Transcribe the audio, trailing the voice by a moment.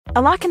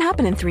A lot can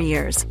happen in 3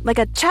 years, like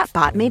a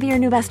chatbot may be your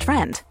new best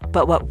friend.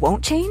 But what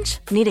won't change?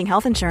 Needing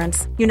health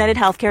insurance. United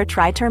Healthcare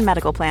Tri-Term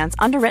Medical Plans,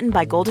 underwritten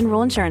by Golden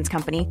Rule Insurance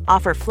Company,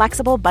 offer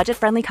flexible,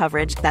 budget-friendly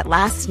coverage that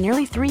lasts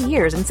nearly 3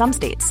 years in some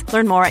states.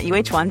 Learn more at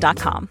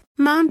uh1.com.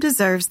 Mom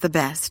deserves the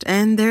best,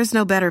 and there's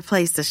no better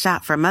place to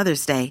shop for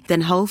Mother's Day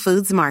than Whole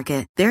Foods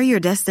Market. They're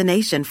your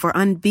destination for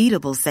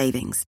unbeatable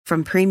savings,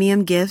 from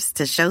premium gifts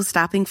to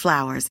show-stopping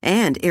flowers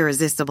and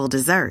irresistible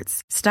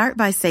desserts. Start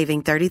by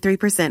saving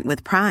 33%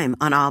 with Prime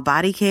on all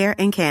body care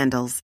and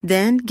candles.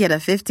 Then get a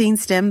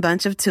 15-stem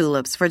bunch of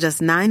tulips for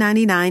just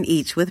 $9.99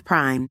 each with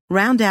Prime.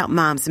 Round out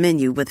Mom's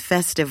menu with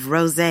festive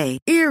rosé,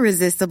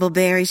 irresistible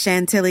berry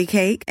chantilly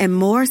cake, and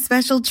more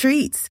special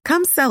treats.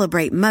 Come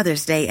celebrate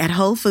Mother's Day at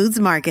Whole Foods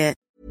Market.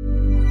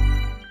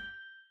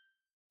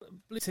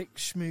 Tick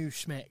schmoo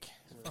schmeck.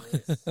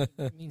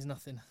 It means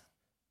nothing.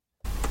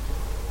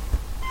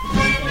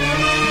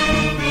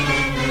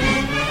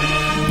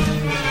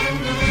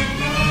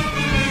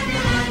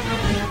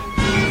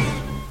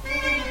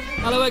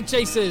 Hello, Egg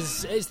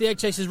Chasers. It's the Egg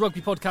Chasers Rugby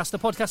Podcast, a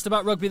podcast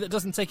about rugby that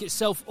doesn't take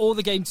itself or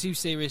the game too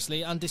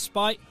seriously. And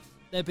despite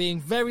there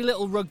being very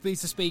little rugby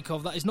to speak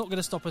of, that is not going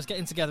to stop us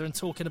getting together and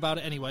talking about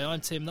it anyway.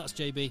 I'm Tim, that's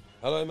JB.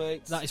 Hello,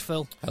 mate. That is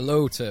Phil.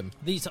 Hello, Tim.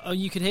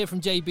 You can hear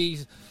from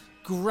JB's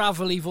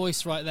gravelly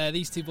voice right there.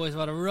 These two boys have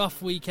had a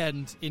rough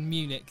weekend in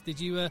Munich.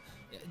 Did you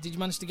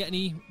manage to get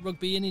any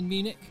rugby in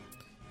Munich?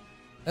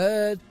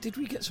 Did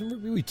we get some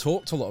rugby? We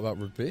talked a lot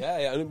about rugby.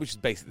 Yeah, which is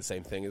basically the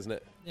same thing, isn't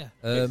it? Yeah.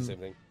 The same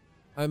thing.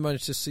 I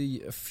managed to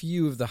see a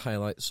few of the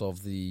highlights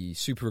of the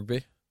Super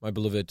Rugby, my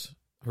beloved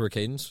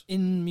Hurricanes.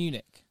 In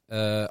Munich?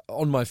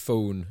 On my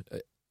phone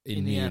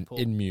in the airport.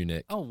 In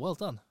Munich. Oh, well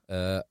done.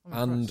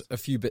 And a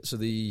few bits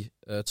of the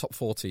top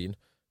 14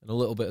 and a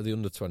little bit of the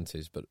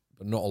under-20s, but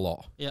not a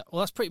lot. Yeah,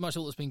 well, that's pretty much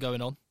all that's been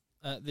going on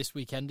this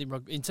weekend in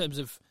rugby, in terms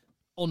of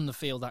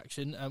on-the-field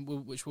action,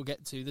 which we'll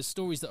get to. The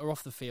stories that are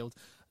off the field.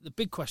 The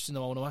big question,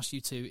 though, I want to ask you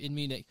two, in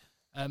Munich,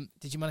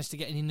 did you manage to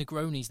get any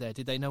Negronis there?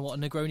 Did they know what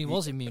a Negroni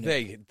was in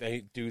Munich?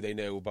 They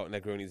know about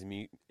Negronis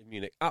in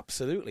Munich?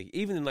 Absolutely.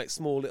 Even in like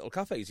small little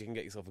cafes, you can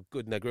get yourself a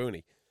good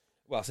Negroni.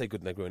 Well, I say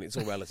good Negroni, it's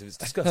all relative. It's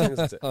disgusting,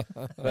 isn't it?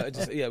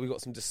 But we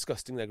got some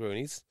disgusting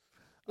Negronis.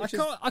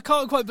 I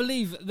can't quite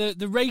believe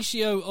the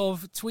ratio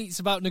of tweets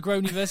about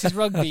Negroni versus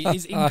rugby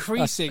is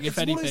increasing, if anything.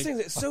 It's one of those things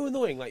that's so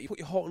annoying. Like, you put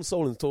your heart and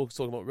soul into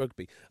talking about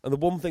rugby, and the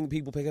one thing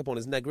people pick up on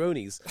is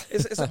Negronis.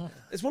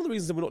 It's one of the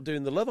reasons that we're not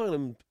doing the Love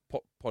Island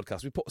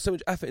podcast. We put so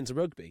much effort into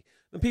rugby,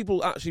 and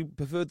people actually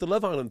preferred the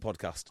Love Island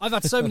podcast. I've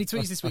had so many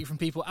tweets this week from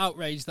people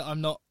outraged that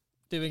I'm not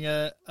doing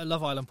a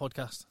Love Island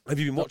podcast. Have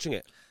you been watching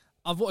it?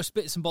 I've watched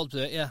bits and bobs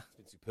of it, yeah.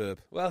 It's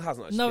superb. Well, it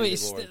hasn't actually. No, been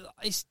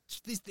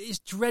it's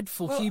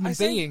dreadful human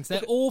beings.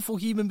 They're awful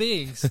human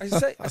beings.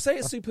 I say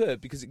it's superb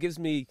because it gives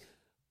me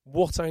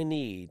what I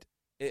need.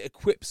 It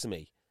equips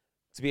me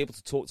to be able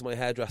to talk to my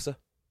hairdresser.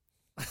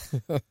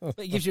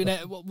 It gives you an air,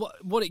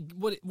 what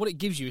it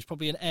gives you is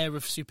probably an air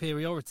of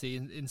superiority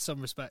in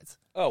some respect.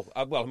 Oh,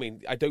 well, I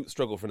mean, I don't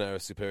struggle for an air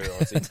of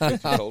superiority,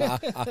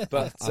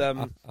 but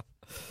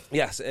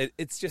yes,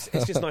 it's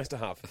just nice to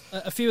have.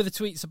 A few of the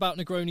tweets about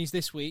Negronis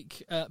this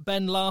week.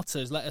 Ben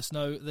Larters let us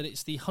know that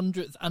it's the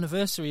 100th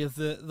anniversary of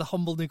the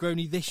humble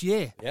Negroni this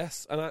year.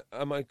 Yes, and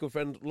my good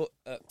friend,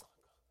 I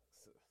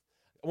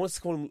wanted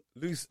to call him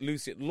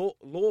Lucian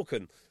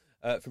Lorcan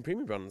from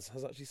Premium Brands,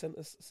 has actually sent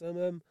us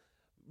some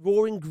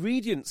raw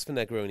ingredients for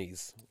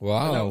Negronis.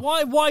 Wow.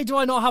 Why do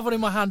I not have one in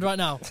my hand right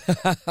now?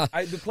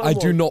 I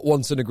do not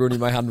want a Negroni in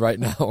my hand right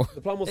now.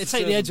 The plan was to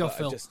take the edge off,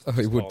 Phil.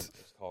 It would.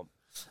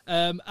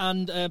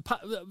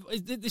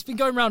 It's been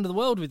going around the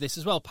world with this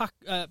as well.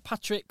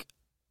 Patrick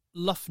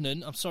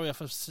Luffnan, I'm sorry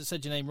if I've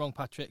said your name wrong,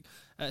 Patrick,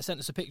 sent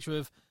us a picture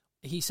of,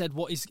 he said,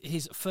 what is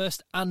his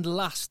first and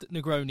last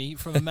Negroni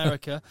from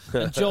America.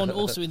 And John,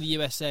 also in the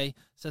USA,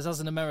 says, as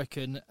an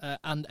American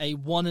and a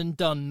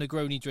one-and-done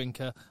Negroni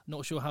drinker,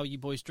 not sure how you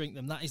boys drink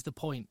them. That is the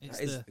point.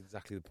 That is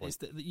exactly the point.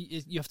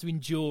 You have to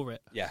endure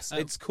it. Yes,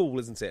 it's cool,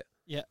 isn't it?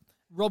 Yeah.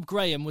 Rob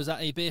Graham was at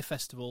a beer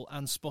festival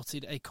and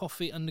spotted a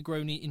coffee and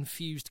Negroni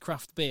infused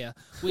craft beer,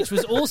 which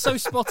was also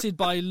spotted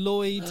by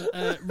Lloyd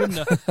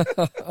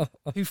Rimner,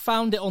 who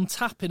found it on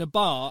tap in a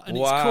bar, and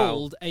it's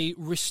called a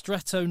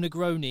Ristretto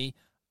Negroni,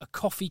 a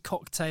coffee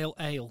cocktail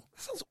ale.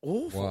 That sounds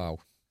awful. Wow.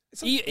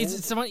 Is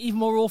it something even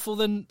more awful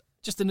than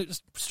just a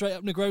straight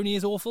up Negroni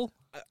is awful?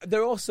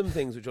 There are some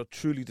things which are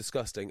truly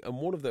disgusting, and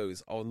one of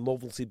those are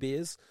novelty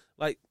beers.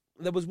 Like,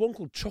 there was one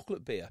called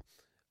chocolate beer,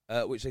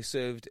 which they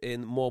served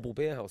in Marble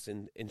Beer House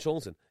in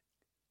Charlton.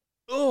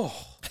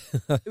 Oh,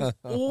 it was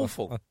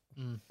awful.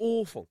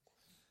 Awful.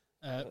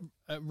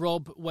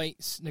 Rob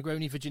Waits,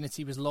 Negroni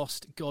virginity was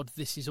lost. God,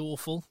 this is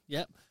awful.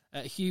 Yep.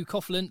 Hugh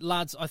Coughlin,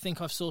 lads, I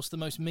think I've sourced the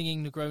most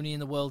minging Negroni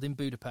in the world in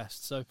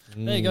Budapest. So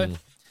there you go.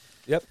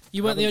 Yep.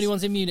 You weren't the only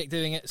ones in Munich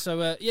doing it.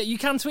 So you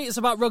can tweet us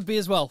about rugby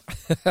as well.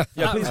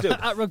 Yeah, please do.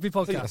 At Rugby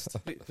Podcast.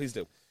 Please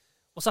do.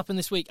 What's happened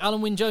this week?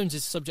 Alan Wynne-Jones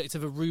is subject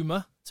of a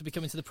rumour to be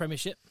coming to the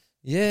Premiership.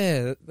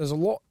 Yeah, there's a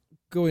lot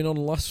going on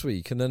last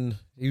week, and then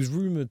he was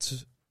rumoured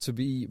to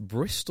be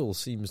Bristol.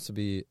 Seems to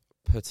be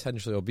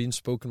potentially, or being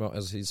spoken about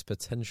as his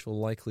potential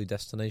likely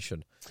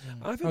destination.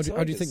 I've How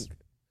heard do you think?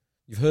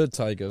 You've heard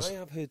Tigers? I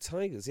have heard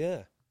Tigers,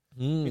 yeah.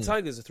 I mean,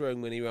 Tigers are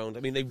throwing money around. I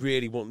mean, they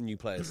really want new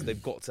players.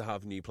 They've got to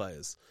have new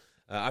players.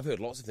 I've heard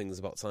lots of things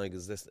about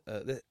Tigers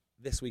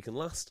this week and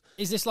last.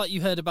 Is this like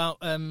you heard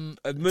about Monday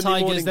Tigers?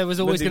 Morning, There was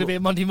always going to be a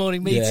Monday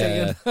morning meeting.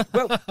 Yeah. And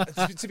Well,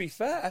 to be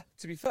fair,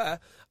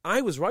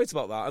 I was right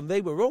about that, and they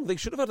were wrong. They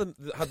should have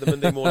had the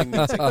Monday morning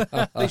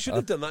meeting. They should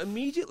have done that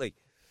immediately.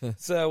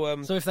 So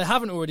if they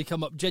haven't already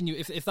come up,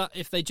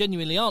 if they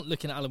genuinely aren't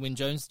looking at Alan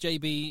Wynne-Jones,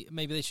 JB,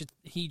 maybe they should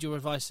heed your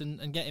advice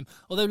and get him.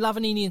 Although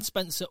Lavanini and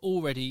Spencer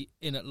already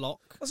in at lock.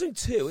 that's only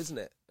two, isn't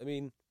it? I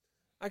mean,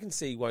 I can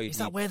see why. Is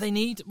that where they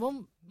need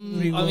one? I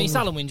mean, it's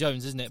Alan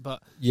Wynne-Jones, isn't it?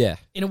 But Yeah.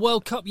 in a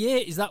World Cup year,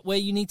 is that where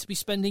you need to be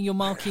spending your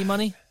marquee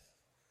money?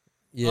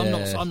 Yeah.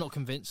 I'm not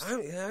convinced.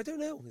 I don't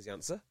know. Is the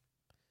answer?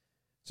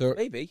 So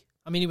Maybe.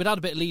 I mean, he would add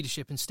a bit of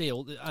leadership and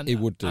steel, and He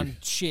would do.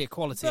 and sheer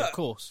quality, of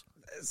course.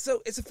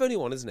 So it's a funny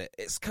one, isn't it?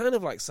 It's kind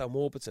of like Sam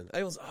Warburton.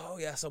 Everyone's, oh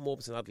yeah, Sam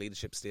Warburton had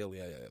leadership, steel,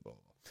 yeah, blah, blah, blah.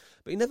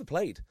 But he never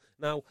played.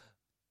 Now,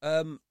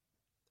 Alan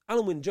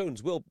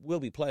Wynne-Jones will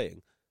be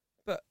playing,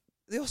 but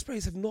the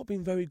Ospreys have not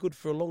been very good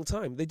for a long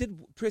time. They did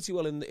pretty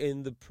well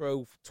in the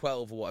Pro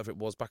 12 or whatever it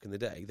was back in the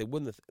day. They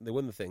won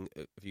the thing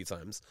a few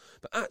times.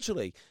 But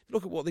actually, if you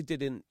look at what they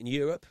did in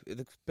Europe,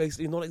 they're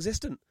basically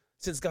non-existent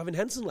since Gavin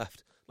Henson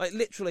left. Like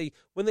literally,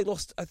 when they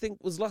lost, I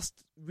think was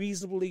last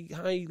reasonably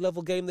high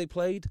level game they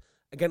played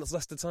against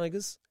Leicester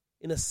Tigers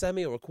in a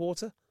semi or a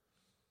quarter.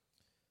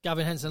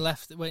 Gavin Henson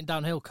left, it went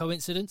downhill.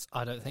 Coincidence?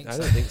 I don't think I so.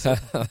 don't think so.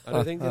 I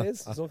don't think it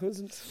is. It's not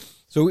coincidence.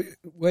 So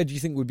where do you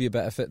think would be a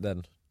better fit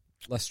then?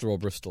 Leicester or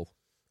Bristol?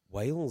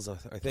 Wales, I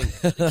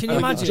think. Can you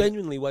imagine?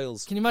 Genuinely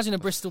Wales. Can you imagine a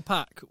Bristol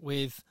pack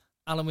with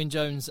Alan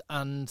Wynne-Jones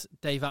and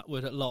Dave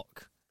Atwood at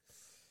lock,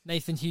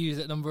 Nathan Hughes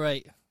at number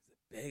 8,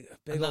 Big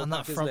and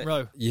that front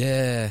row,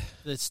 Yeah.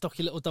 the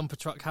stocky little dumper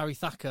truck Harry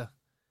Thacker,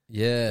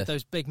 Yeah. with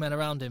those big men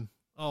around him.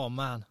 Oh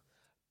man,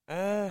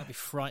 that'd be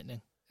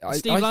frightening.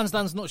 Steve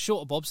Lansdown's not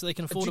short of Bob, so they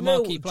can afford a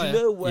marquee player. Do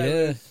you know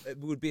where Yeah. it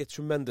would be a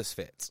tremendous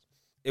fit?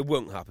 It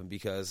won't happen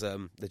because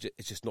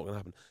it's just not going to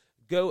happen.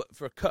 Go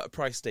for a cut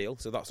price deal,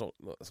 so that's not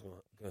going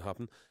to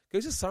happen. Go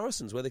to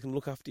Saracens where they can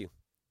look after you.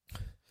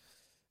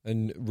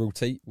 And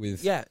rotate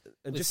with Yeah,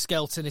 and With just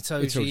Skelton,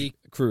 Itoje,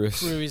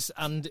 Cruz.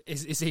 and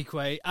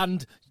Ezekwe,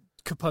 and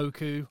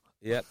Kapoku.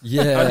 yeah,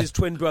 Yeah. and his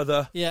twin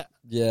brother. Yeah.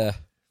 Yeah.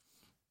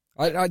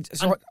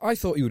 I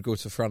thought he would go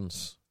to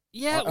France.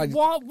 Yeah, I-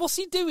 what's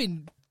he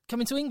doing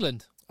coming to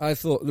England? I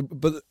thought,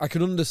 but I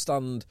can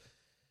understand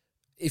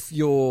if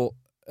you're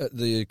at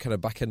the kind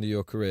of back end of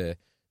your career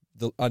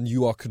and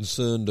you are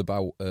concerned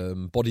about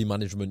body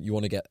management, you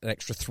want to get an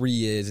extra 3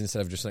 years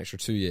instead of just an extra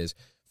 2 years.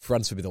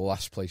 France would be the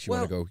last place you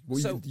want to go.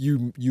 so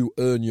You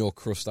earn your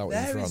crust out in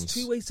There France. is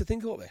two ways to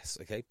think about this,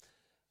 okay?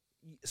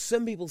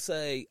 Some people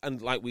say,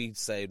 and like we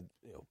say,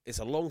 it's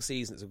a long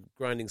season, it's a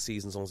grinding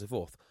season, so on and so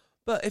forth.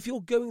 But if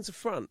you're going to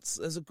France,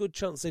 there's a good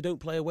chance they don't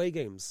play away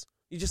games.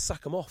 You just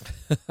sack them off.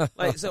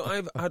 So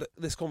I've had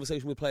this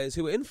conversation with players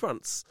who were in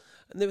France,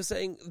 and they were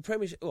saying the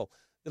Premiership. Well,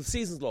 the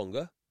season's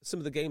longer. Some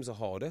of the games are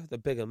harder. They're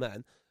bigger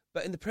men.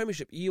 But in the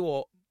Premiership, you've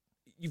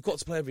got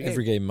to play every game.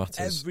 Every game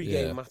matters. Every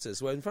game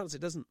matters. Where in France,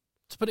 it doesn't.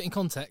 To put it in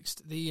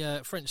context,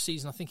 the French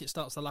season, I think it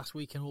starts the last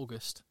week in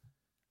August,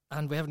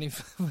 and we haven't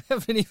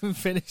even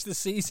finished the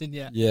season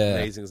yet. Yeah,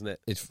 Amazing, isn't it?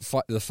 it's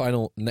the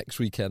final next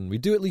weekend. We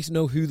do at least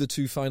know who the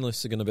two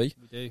finalists are going to be.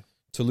 We do.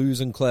 Toulouse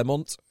and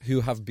Clermont,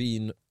 who have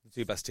been, The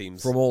two best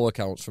teams. from all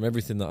accounts, from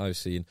everything that I've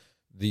seen,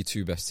 the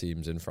two best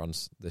teams in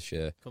France this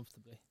year.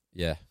 Comfortably.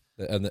 Yeah,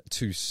 and the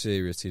two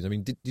serious teams. I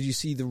mean, did you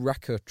see the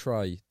Raqqa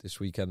try this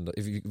weekend?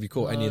 If you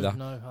caught any of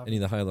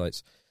the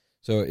highlights?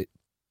 So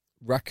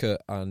Raqqa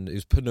and it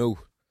was Pinot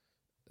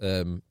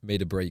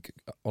made a break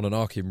on an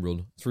arcing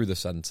run through the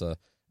centre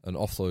and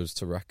offloads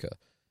to Raqqa.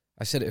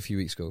 I said it a few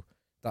weeks ago.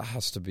 That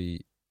has to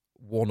be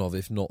one of,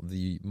 if not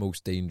the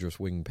most dangerous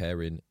wing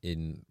pairing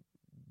in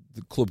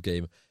the club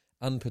game,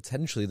 and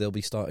potentially they'll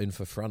be starting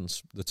for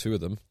France. The two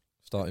of them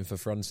starting for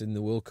France in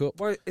the World Cup.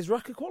 Why is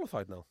Raqqa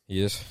qualified now?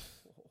 He is.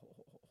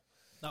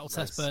 That'll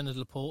test Bernard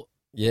Laporte.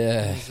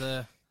 Yeah,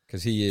 His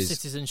because he is.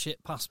 citizenship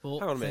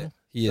passport. Hang on a thing. minute.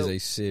 He is So- a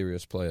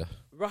serious player.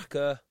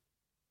 Raqqa,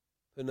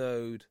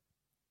 Pinot.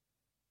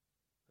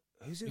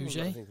 Who's the other one Uge?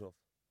 I'm thinking of?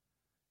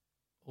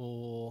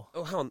 Or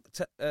Oh, hang on.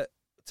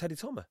 Teddy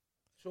Thomas.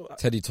 Sure.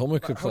 Teddy Thomas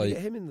could How do you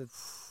play. get him in the?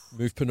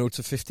 Move Pinot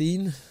to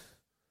 15.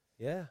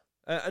 Yeah.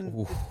 And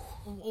Ooh,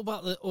 what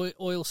about the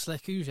oil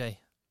slick Uge?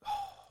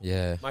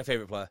 yeah, my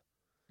favourite player.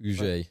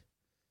 Uge.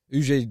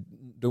 Uge,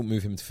 don't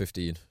move him to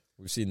 15.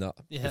 We've seen that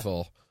Yeah.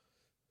 before.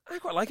 I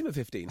quite like him at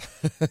 15.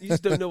 You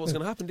just don't know what's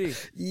going to happen, do you?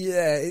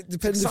 Yeah, it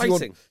depends if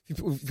Exciting. if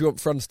you want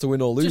France to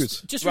win or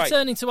lose. Just Right.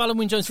 returning to Alan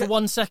Wynne-Jones for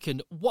 1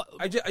 second. What?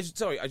 I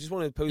just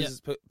want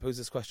to pose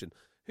this question.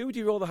 Who would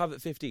you rather have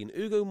at 15,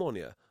 Ugo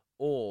Monia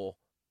or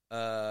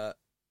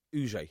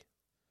Uge?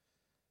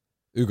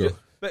 Ugo.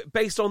 But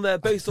based on their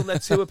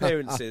two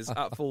appearances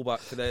at fullback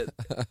for their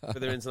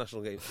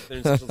international games, their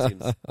international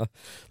teams.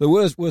 The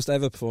worst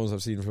ever performance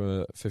I've seen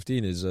from a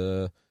 15 is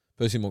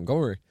Percy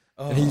Montgomery.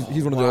 And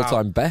he's one of the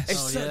all-time best.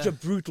 It's such a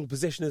brutal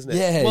position, isn't it?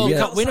 Yeah, World yeah.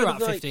 Cup winner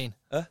at Like, 15.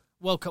 huh?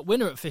 World Cup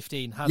winner at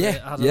 15 had an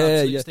Yeah,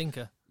 absolute yeah.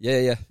 stinker.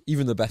 Yeah.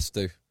 Even the best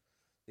do.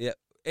 Yeah,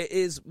 it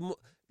is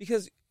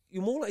because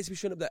you're more likely to be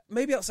shown up there.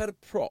 Maybe outside of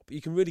prop,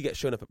 you can really get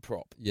shown up at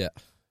prop. Yeah.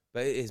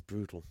 But it is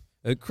brutal.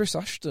 Chris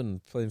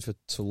Ashton playing for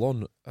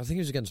Toulon, I think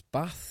it was against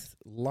Bath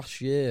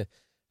last year,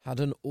 had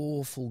an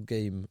awful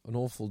game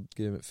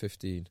at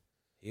 15.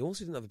 He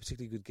also didn't have a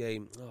particularly good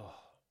game. Oh,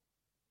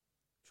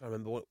 trying to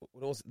remember what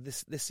was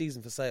this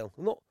season for Sale.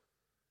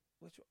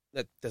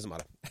 That doesn't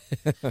matter.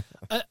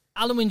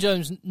 Alan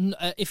Wynne-Jones,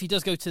 if he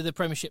does go to the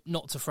Premiership,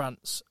 not to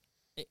France,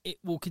 it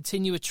will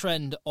continue a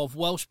trend of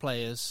Welsh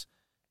players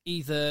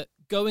either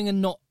going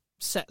and not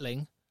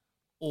settling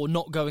or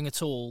not going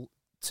at all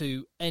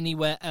to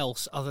anywhere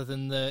else other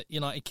than the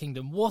United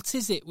Kingdom. What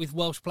is it with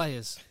Welsh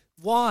players?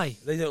 Why?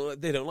 They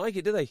don't like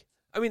it, do they?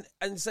 I mean,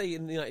 and say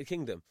in the United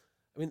Kingdom,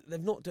 I mean,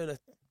 they've not done a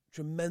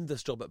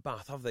tremendous job at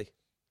Bath, have they?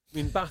 I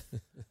mean, Bath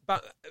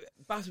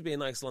would be a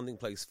nice landing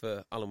place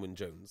for Alan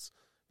Wynne-Jones.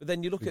 But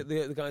then you look at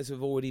the guys who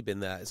have already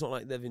been there. It's not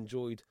like they've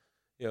enjoyed,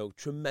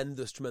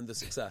 tremendous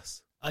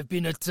success. I've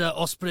been at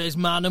Ospreys,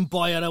 man and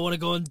boy, and I want to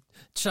go and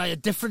try a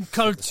different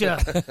culture,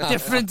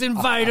 different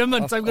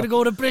environment. I'm going to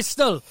go to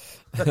Bristol.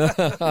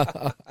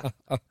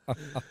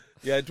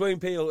 Yeah,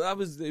 Dwayne Peele, that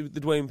was the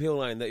Dwayne Peele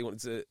line that he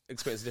wanted to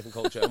experience a different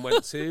culture and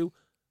went to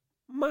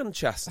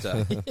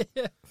Manchester.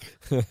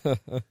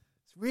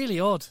 It's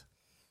really odd.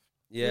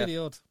 Yeah. Really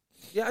odd.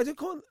 Yeah,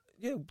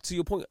 to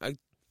your point, I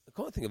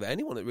can't think of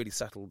anyone that really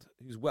settled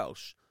who's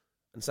Welsh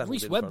and settled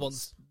Rhys in Webb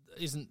France.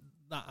 isn't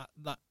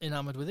that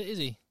enamoured with it, is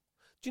he?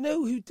 Do you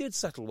know who did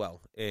settle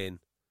well in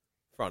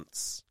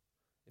France?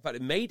 In fact,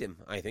 it made him,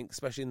 I think,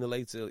 especially in the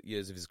later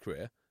years of his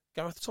career,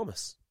 Gareth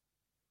Thomas.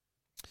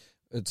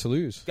 At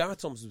Toulouse. Gareth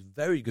Thomas was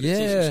very good Yeah.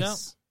 at teaching.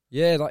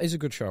 Yeah, that is a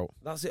good shout.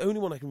 That's the only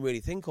one I can really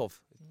think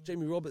of.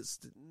 Jamie Roberts,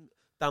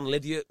 Dan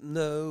Lydiot,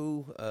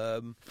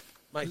 no.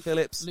 Mike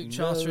Phillips, Luke no.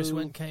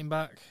 Charteris came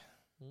back.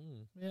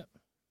 Yeah.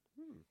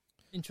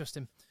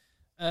 Interesting.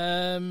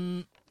 Yeah,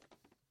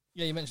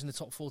 you mentioned the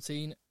top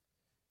 14.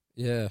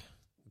 Yeah.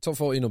 Top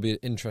 14 will be an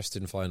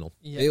interesting final.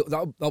 Yeah.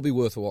 That'll be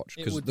worth a watch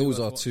It because would be those worth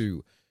a are watch.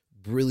 two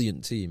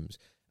brilliant teams,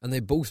 and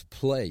they both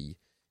play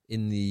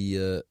in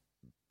the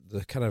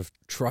kind of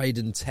tried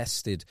and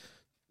tested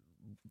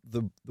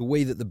the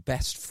way that the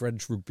best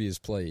French rugby is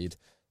played.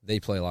 They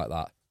play like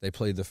that. They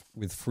play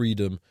with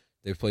freedom.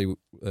 They play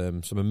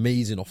some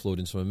amazing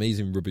offloading, some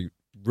amazing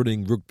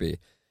running rugby.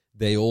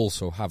 They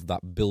also have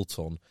that built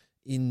on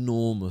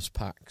enormous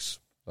packs.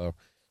 So,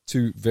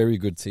 two very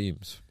good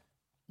teams.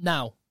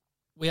 Now,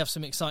 we have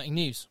some exciting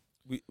news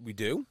We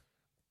do?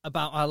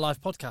 about our live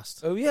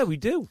podcast. Oh, yeah, we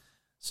do.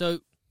 So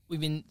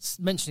we've been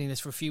mentioning this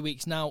for a few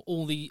weeks now.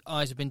 All the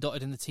I's have been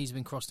dotted and the T's have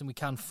been crossed, and we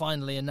can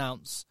finally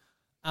announce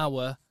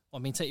we'll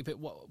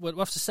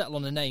have to settle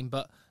on a name,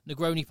 but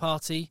Negroni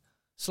Party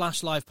 /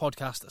 live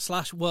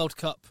podcast / World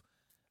Cup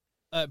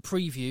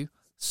preview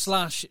 /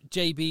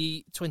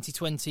 JB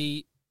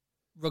 2020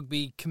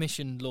 Rugby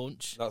Commission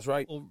launch. That's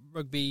right. Or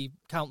Rugby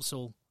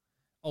Council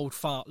old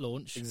fart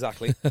launch.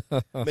 Exactly.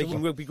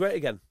 Making rugby great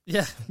again.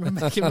 Yeah,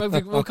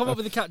 we'll come up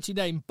with a catchy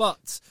name,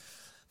 but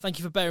thank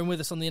you for bearing with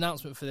us on the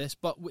announcement for this.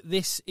 But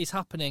this is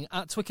happening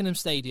at Twickenham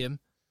Stadium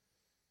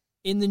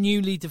in the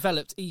newly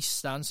developed East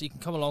Stand, so you can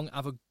come along,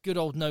 have a good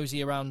old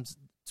nosy around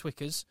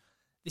Twickers.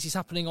 This is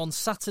happening on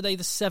Saturday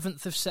the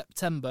 7th of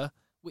September,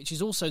 which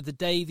is also the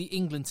day the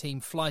England team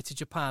fly to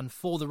Japan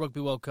for the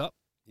Rugby World Cup.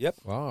 Yep.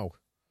 Wow.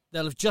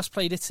 They'll have just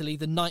played Italy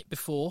the night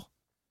before,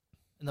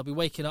 and they'll be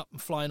waking up and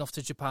flying off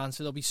to Japan,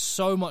 so there'll be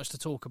so much to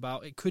talk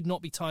about. It could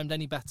not be timed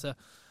any better.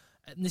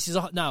 And this is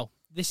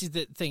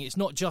the thing. It's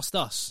not just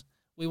us.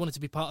 We wanted to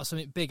be part of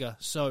something bigger.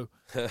 So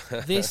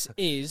this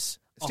is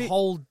a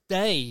whole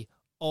day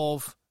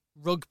of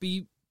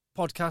rugby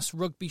podcasts,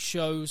 rugby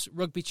shows,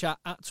 rugby chat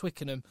at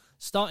Twickenham,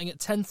 starting at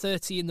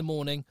 10:30 in the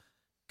morning,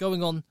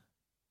 going on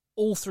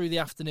all through the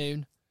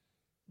afternoon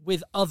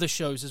with other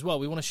shows as well.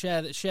 We want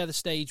to share the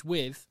stage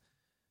with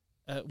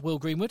Will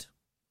Greenwood.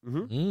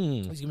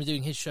 Mm-hmm. He's going to be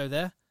doing his show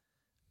there.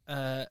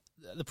 The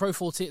Pro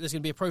 14. There's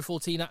going to be a Pro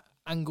 14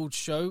 angled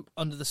show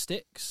under the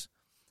sticks.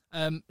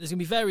 There's going to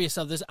be various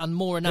others and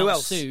more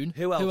announced soon.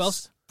 Who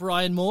else?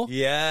 Brian Moore.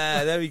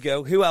 Yeah, there we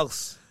go. Who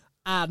else?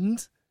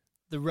 And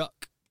the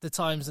Ruck, the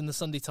Times and the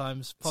Sunday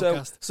Times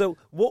podcast. So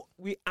what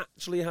we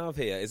actually have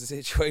here is a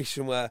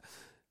situation where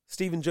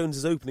Stephen Jones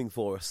is opening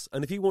for us,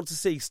 and if you want to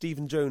see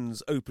Stephen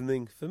Jones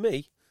opening for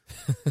me,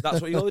 that's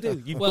what you got to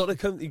do. You've got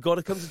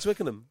to come to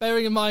Twickenham.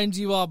 Bearing in mind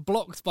you are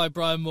blocked by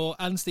Brian Moore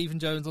and Stephen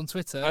Jones on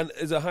Twitter, and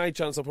there's a high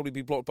chance I'll probably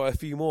be blocked by a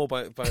few more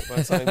by the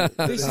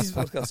time this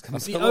podcast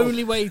comes the along.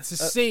 only way to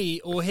see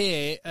or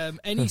hear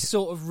any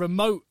sort of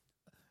remote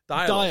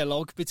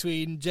dialogue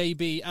between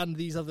JB and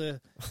these other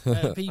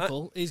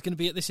people is going to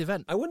be at this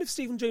event. I wonder if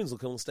Stephen Jones will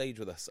come on stage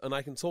with us, and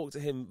I can talk to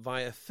him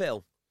via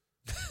Phil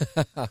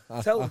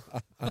Tell.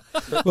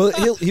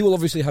 Well, he will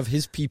obviously have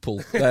his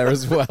people there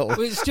as well.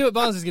 Well, Stuart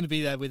Barnes is going to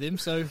be there with him,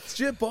 so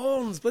Stuart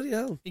Barnes, bloody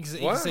hell. He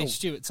can say,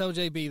 Stuart, tell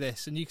JB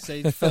this, and you can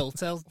say, Phil,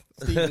 tell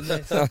Stephen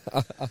this.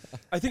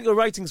 I think your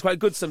writing's quite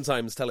good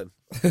sometimes, tell him.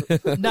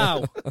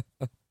 Now.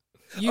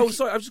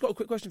 Sorry, I've just got a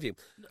quick question for you.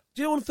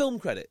 Do you know on film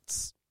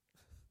credits...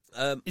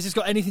 Has this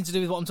got anything to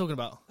do with what I'm talking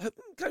about?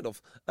 Kind of.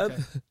 Okay.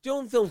 Do you know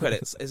on film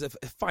credits, is a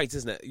fight,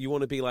 isn't it? You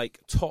want to be like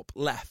top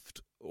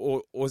left,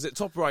 or is it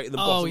top right and the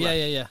bottom left?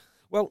 Yeah.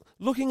 Well,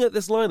 looking at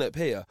this lineup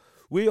here,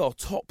 we are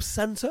top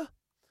centre.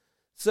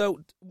 So,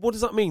 what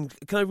does that mean?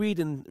 Can I read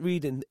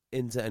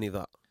into any of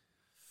that?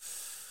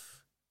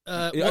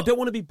 I don't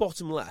want to be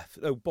bottom left,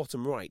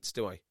 bottom right,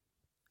 do I?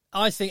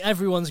 I think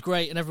everyone's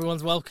great and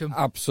everyone's welcome.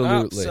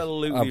 Absolutely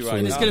right.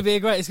 And it's going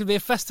to be a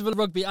festival of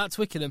rugby at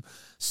Twickenham.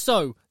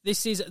 So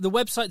this is the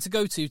website to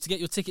go to get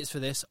your tickets for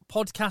this,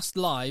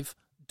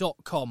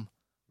 podcastlive.com.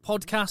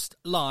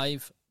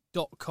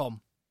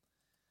 Podcastlive.com.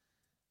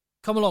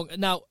 Come along.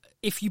 Now,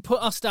 if you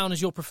put us down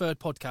as your preferred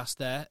podcast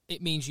there,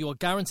 it means you are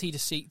guaranteed a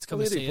seat to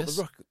come and see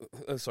us.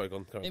 Sorry, go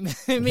on.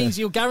 It means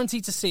you're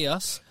guaranteed to see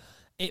us.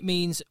 It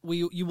means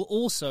you will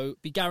also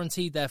be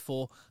guaranteed,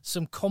 therefore,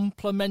 some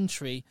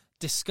complimentary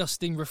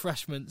disgusting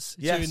refreshments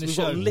during the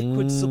show. Got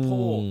liquid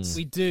support.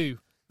 We do.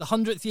 The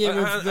 100th year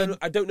of...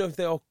 I don't know if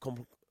they are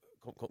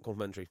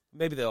complimentary.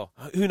 Maybe they are.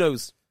 Who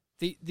knows?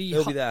 They'll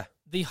be there.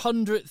 The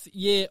 100th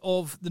year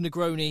of the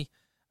Negroni,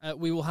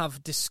 we will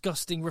have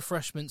disgusting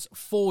refreshments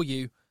for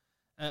you.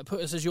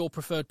 Put us as your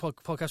preferred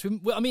podcast.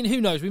 I mean,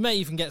 who knows? We may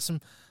even get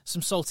some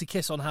salty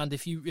kiss on hand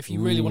if you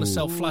really want to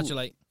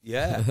self-flagellate.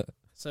 Yeah.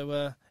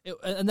 So,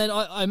 and then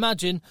I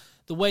imagine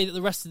the way that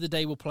the rest of the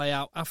day will play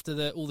out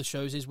after all the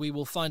shows is we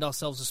will find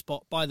ourselves a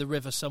spot by the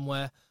river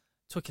somewhere,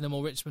 Twickenham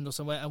or Richmond or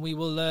somewhere, and we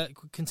will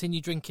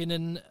continue drinking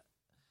and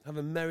have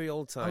a merry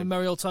old time.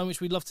 Which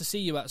we'd love to see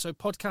you at. So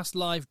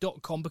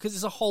podcastlive.com, because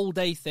it's a whole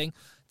day thing.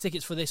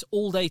 Tickets for this,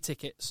 all day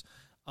tickets,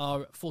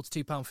 are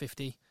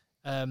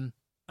 £42.50.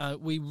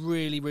 We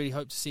really, really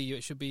hope to see you.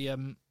 It should be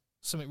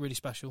something really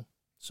special.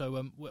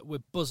 So we're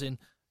buzzing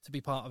to be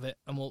part of it,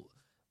 and we'll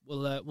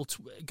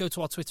go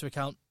to our Twitter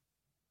account,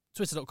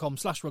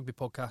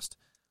 twitter.com/rugbypodcast,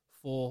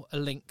 for a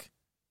link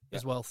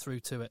as well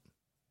through to it.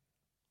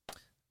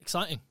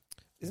 Exciting.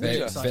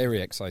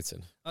 Very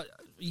exciting.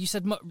 You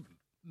said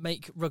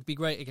make rugby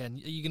great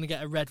again. Are you going to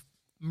get a red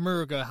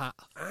Murga hat?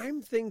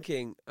 I'm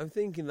thinking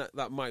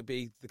that might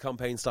be the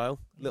campaign style.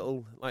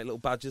 Little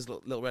badges,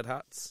 little red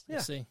hats.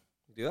 Let's see.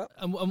 Do that.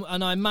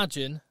 And I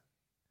imagine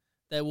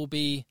there will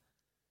be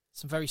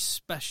some very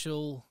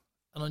special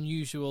and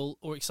unusual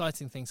or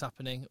exciting things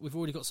happening. We've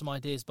already got some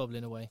ideas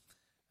bubbling away.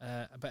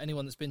 But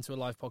anyone that's been to a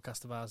live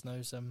podcast of ours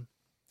knows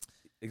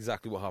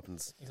exactly what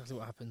happens.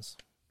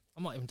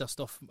 I might even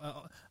dust off.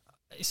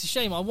 It's a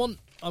shame. I'm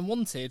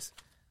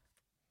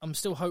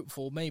still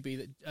hopeful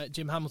maybe that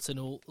Jim Hamilton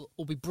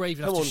will be brave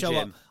enough to show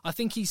up. I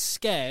think he's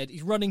scared.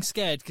 He's running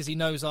scared because he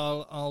knows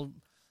I'll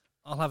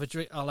have a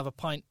drink. I'll have a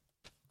pint.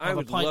 I'll have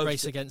a pint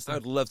race against him. I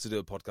would love to do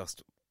a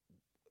podcast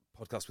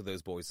with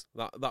those boys.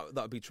 That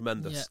would be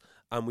tremendous,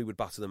 and we would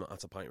batter them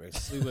at a pint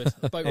race. We would.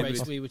 A boat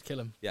race, we would kill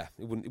them. Yeah,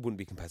 it wouldn't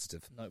be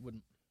competitive. No, it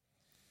wouldn't.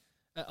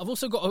 I've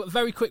also got a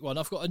very quick one.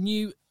 I've got a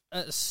new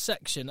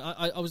section.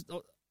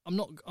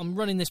 I'm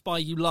running this by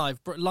you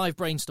live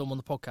brainstorm on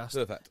the podcast.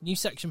 Perfect. New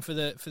section for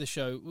the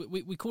show.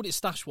 We called it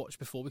Stash Watch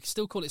before. We can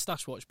still call it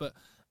Stash Watch, but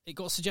it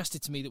got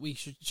suggested to me that we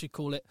should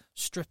call it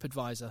Strip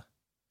Advisor.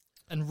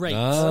 And rate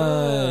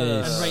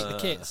the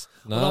kits.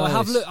 Nice.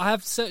 Although I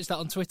have searched that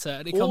on Twitter,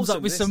 and it comes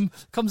up with some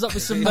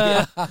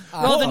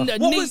rather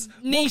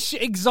niche,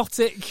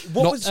 exotic.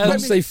 Not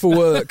safe for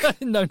work.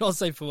 No, not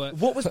safe for work.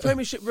 What was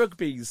Premiership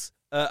Rugby's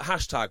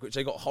hashtag, which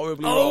they got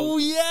horribly wrong? Oh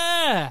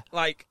yeah,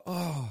 I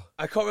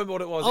can't remember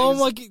what it was. Oh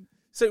my god,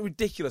 so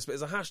ridiculous. But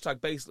it's a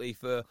hashtag basically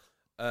for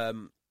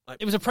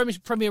it was a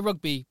Premier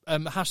Rugby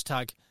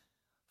hashtag.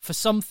 For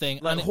something,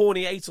 like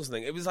horny 8 or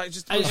something. It was like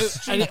just, and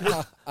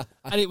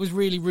it was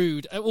really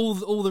rude.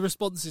 All the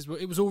responses were.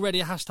 It was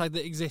already a hashtag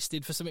that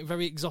existed for something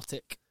very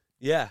exotic.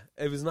 Yeah,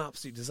 it was an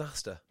absolute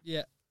disaster.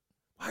 Yeah.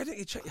 Why don't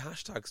you check your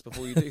hashtags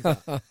before you do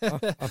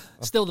that?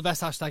 Still, the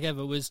best hashtag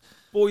ever was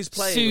boys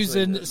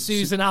playing.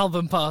 Susan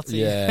album party.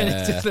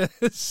 Yeah.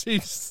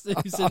 Susan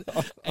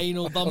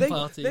anal bum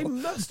party. They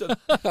must have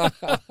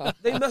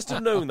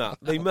known that.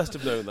 They must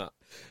have known that.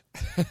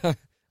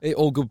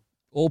 All good.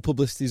 All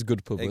publicity is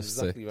good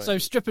publicity. Exactly right. So,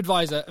 Strip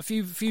Advisor, a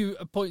few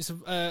points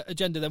of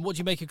agenda then. What do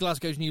you make of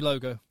Glasgow's new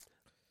logo?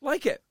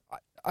 Like it.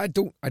 I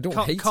don't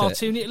hate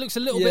cartoony. it. It looks a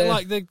little bit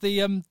like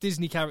the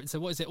Disney character.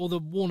 What is it? Or the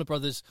Warner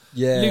Brothers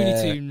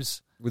Looney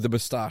Tunes. With a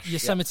moustache.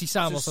 Yosemite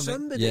Sam or something.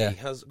 Somebody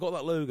has got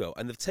that logo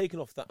and they've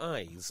taken off the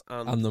eyes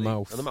and the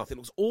mouth. And the mouth. It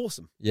looks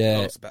awesome.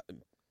 Yeah.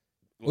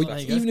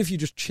 Even if you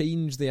just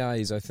change the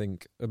eyes, I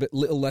think a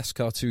little less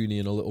cartoony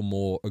and a little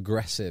more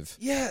aggressive.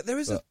 Yeah, there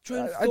is a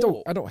train of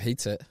thought. I don't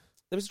hate it.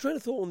 There is a train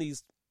of thought on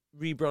these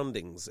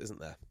rebrandings, isn't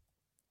there?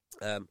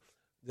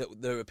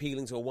 that they're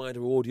appealing to a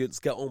wider audience,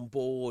 get on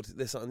board,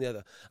 this, that and the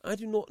other. I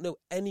do not know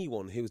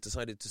anyone who has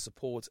decided to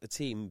support a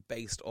team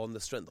based on the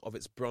strength of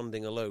its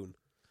branding alone.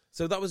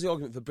 So that was the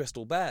argument for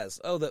Bristol Bears.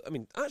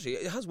 Actually,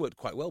 it has worked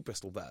quite well,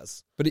 Bristol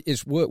Bears. But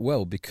it's worked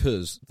well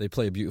because they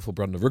play a beautiful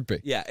brand of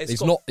rugby. Yeah,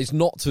 it's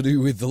not to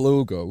do with the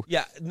logo.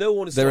 Yeah, no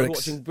one is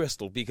watching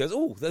Bristol because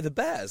they're the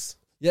Bears.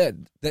 Yeah,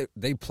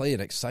 they play an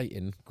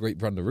exciting, great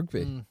brand of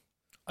rugby.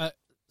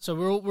 So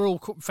we're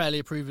all fairly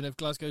approving of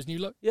Glasgow's new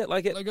look. Yeah,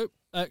 like it. Logo.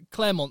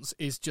 Claremont's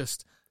is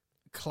just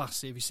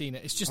classy. Have you seen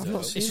it? It's just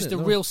a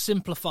real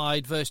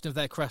simplified version of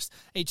their crest.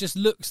 It just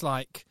looks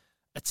like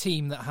a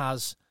team that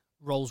has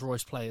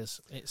Rolls-Royce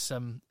players.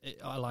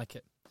 I like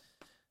it.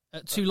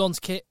 Toulon's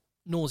kit,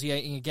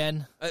 nauseating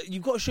again.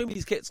 You've got to show me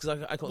these kits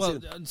because I can't see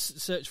them.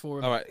 Search for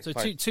them. All right, so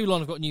Toulon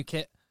have got a new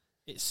kit.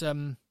 It's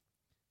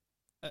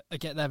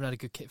again, they haven't had a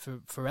good kit for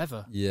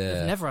forever. Yeah,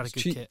 they've never had a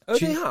good kit. Oh,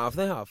 they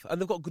have,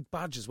 and they've got a good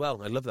badge as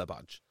well. I love their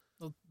badge.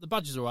 Well, the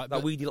badge is all right.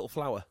 That weedy little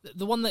flower.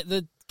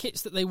 The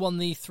kits that they won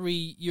the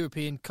 3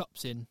 European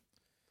Cups in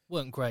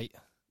weren't great.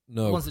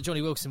 No, the ones that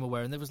Johnny Wilkinson were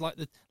wearing. There was like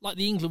the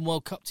England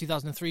World Cup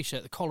 2003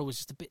 shirt. The collar was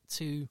just a bit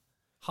too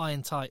high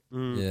and tight.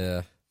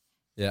 Yeah,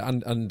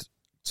 and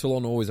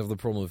Toulon always have the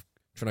problem of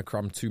trying to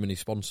cram too many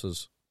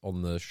sponsors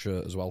on the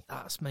shirt as well.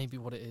 That's maybe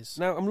what it is.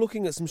 Now I'm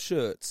looking at some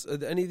shirts. Are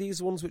there any of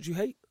these ones which you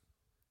hate?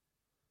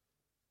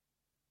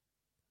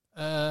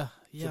 I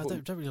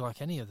don't really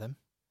like any of them.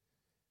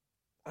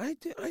 I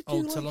do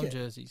Old like Toulon it.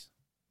 jerseys.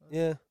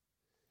 Yeah.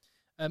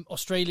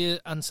 Australia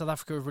and South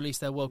Africa have released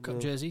their World Cup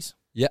jerseys.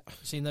 Yeah. You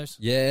seen those?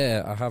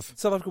 Yeah, I have.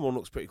 South African one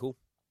looks pretty cool.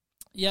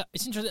 Yeah,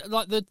 it's interesting.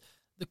 Like the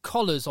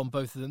collars on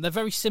both of them, they're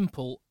very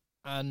simple,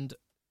 and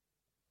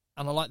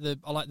I like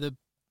the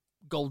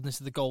goldness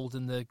of the gold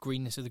and the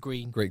greenness of the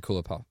green. Great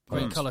colour palettes.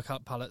 Great colour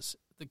palettes.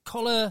 The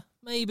collar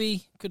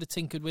maybe could have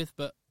tinkered with,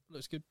 but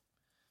looks good.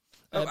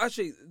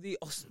 Actually, the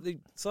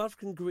South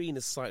African green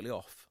is slightly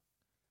off.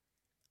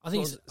 I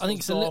think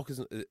it's dark,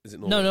 isn't it? Is it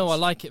not? No, I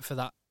like it for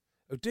that.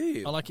 Oh, do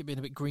you? I like it being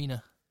a bit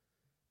greener.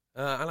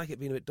 I like it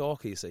being a bit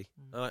darker. You see,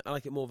 I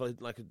like it more of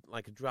like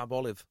a drab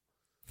olive.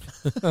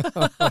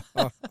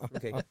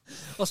 Okay.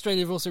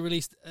 Australia have also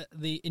released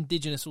the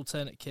indigenous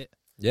alternate kit.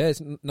 Yeah, it's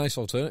a nice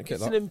alternate kit.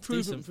 It's an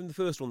improvement from the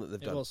first one that they've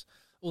done. It was.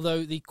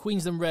 Although the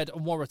Queensland Red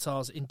and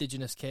Waratahs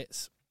indigenous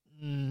kits,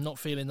 not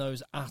feeling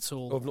those at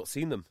all. Oh, I've not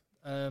seen them.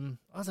 I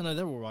don't know,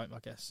 they're all right, I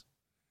guess.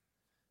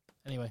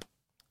 Anyway.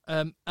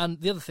 And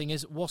the other thing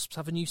is, Wasps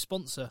have a new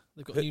sponsor.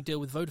 They've got a new deal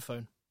with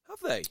Vodafone. Have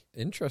they?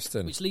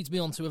 Interesting. Which leads me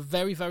on to a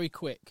very, very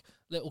quick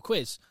little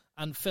quiz.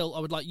 And Phil, I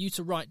would like you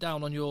to write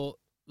down on your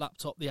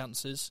laptop the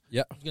answers.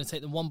 Yeah. You're going to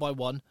take them one by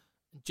one.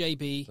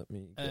 JB,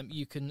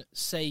 you can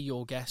say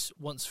your guess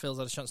once Phil's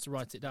had a chance to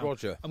write it down.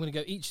 Roger. I'm going to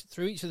go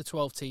through each of the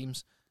 12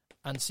 teams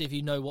and see if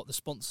you know what the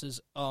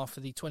sponsors are for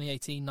the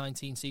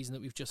 2018-19 season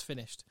that we've just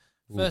finished.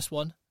 Ooh. First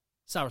one,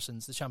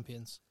 Saracens, the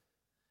champions.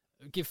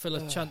 Give Phil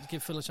a chance.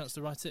 Give Phil a chance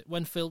to write it.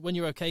 When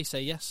you're okay,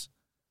 say yes.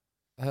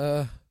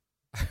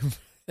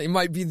 It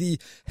might be the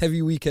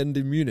heavy weekend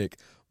in Munich.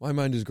 My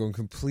mind has gone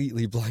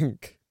completely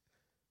blank.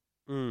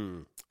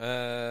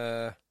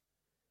 Right.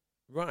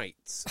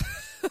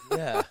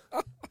 Yeah.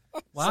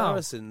 Wow.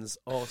 Saracens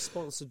are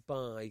sponsored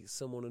by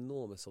someone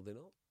enormous, are they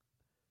not?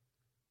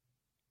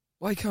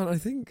 Why can't I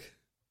think?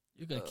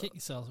 You're going to kick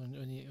yourselves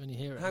when you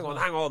hear it. Hang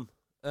on.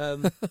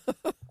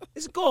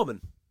 Is it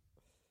Gorman?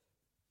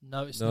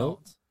 No, it's not.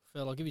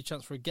 Phil, I'll give you a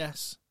chance for a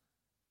guess.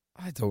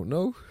 I don't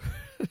know.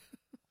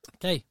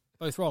 Okay,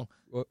 both wrong.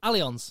 What?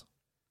 Allianz.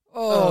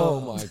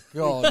 Oh my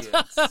God.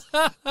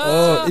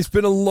 It's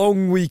been a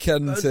long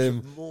weekend,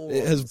 Tim.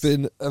 It has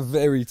been a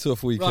very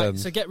tough weekend. Right,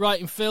 so get right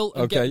in Phil.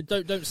 And okay.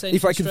 Don't say anything.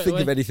 If I can straight think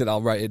away. of anything,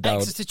 I'll write it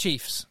down. Exeter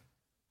Chiefs.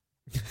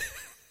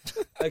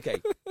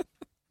 Okay.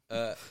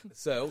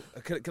 So,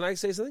 can I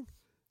say something?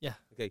 Yeah.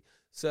 Okay.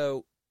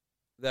 So,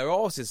 their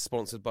arse is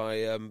sponsored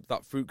by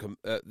that fruit,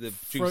 the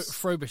juice.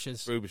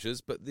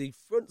 Frobishers. But the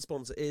front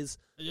sponsor is.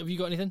 Have you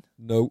got anything?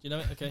 No. Do you know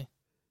it? Okay.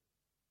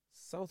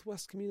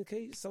 Southwest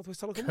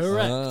Telecoms?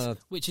 Correct.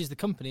 Which is the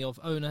company of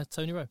owner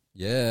Tony Rowe.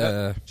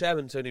 Yeah.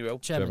 Chairman Tony Rowe.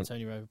 Chairman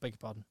Tony Rowe, beg your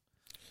pardon.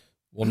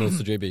 1-0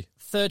 to JB.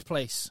 Third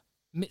place,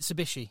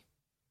 Mitsubishi.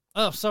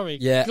 Oh, sorry.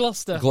 Yeah.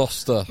 Gloucester.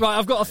 Right,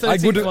 I've got a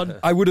 13th one.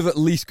 I would have at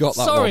least got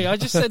that Sorry, one. I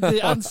just said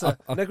the answer.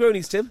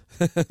 Negroni's, Tim.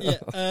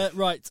 Yeah.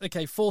 Right,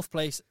 okay, fourth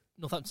place,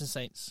 Northampton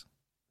Saints.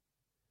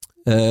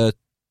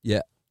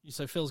 Yeah.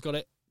 So Phil's got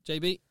it.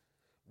 JB?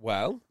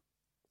 Well,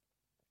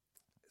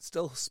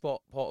 still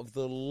part of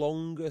the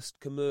longest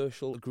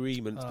commercial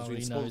agreement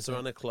between sponsor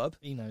and a club.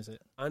 He knows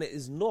it. And it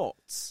is not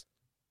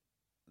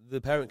the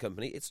parent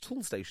company, it's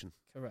Toolstation.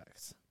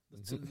 Correct.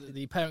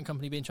 The parent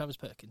company being Travis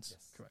Perkins.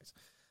 Yes. Correct.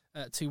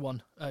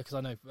 2-1, because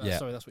I know. Yeah.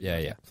 Sorry, that's what you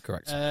Yeah,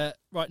 correct.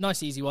 Right,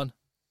 nice easy one.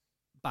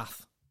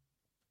 Bath.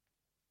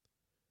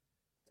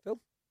 Phil?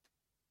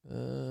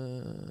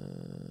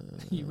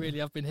 You really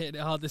have been hitting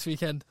it hard this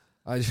weekend.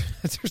 I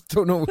just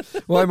don't know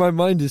why my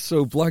mind is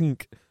so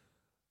blank.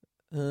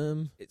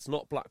 It's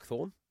not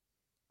Blackthorn.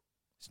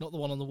 It's not the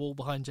one on the wall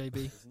behind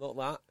JB. It's not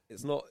that.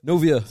 It's not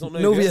Novia. It's not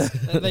Novia.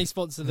 They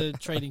sponsor the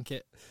training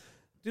kit.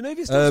 Do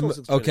Novia still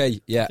sponsor the training Okay,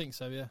 kit? yeah. I think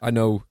so, yeah. I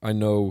know.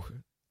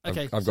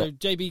 Okay, I've so got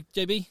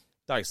JB?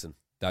 Dyson.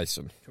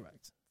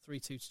 Correct.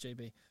 3-2 to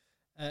JB.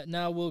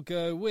 Now we'll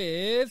go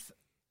with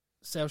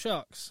Sail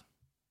Sharks.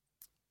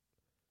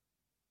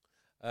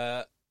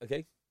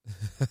 Okay.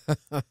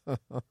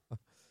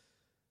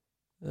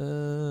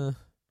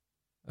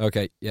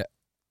 Okay, yeah.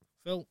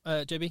 Phil,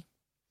 JB?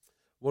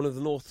 One of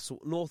the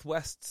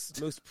Northwest's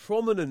most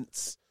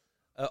prominent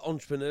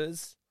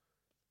entrepreneurs.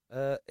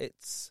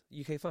 It's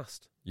UK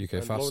Fast. UK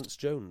and Fast. Lawrence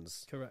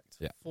Jones. Correct.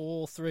 Yeah.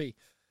 4-3.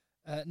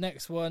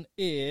 Next one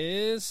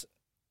is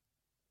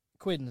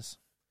Quinn's.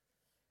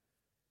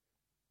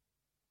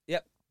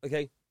 Yep.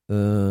 Okay.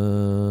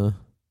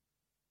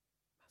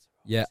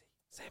 Yeah.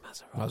 Say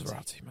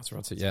Maserati.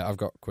 Maserati. Yeah, I've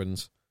got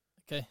Quinn's.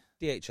 Okay.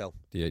 DHL.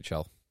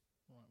 DHL.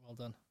 Right, well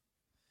done.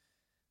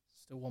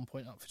 Still 1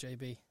 point up for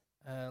JB.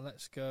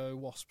 Let's go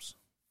Wasps.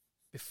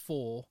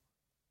 Before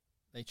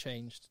they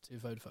changed to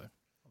Vodafone,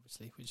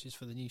 obviously, which is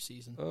for the new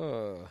season.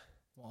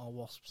 What are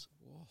Wasps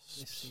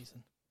this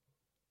season?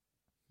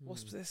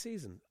 Wasps this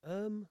season? I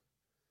don't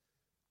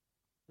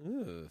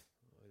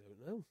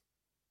know.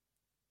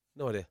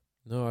 No idea.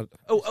 No,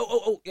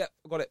 Yeah,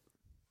 I got it.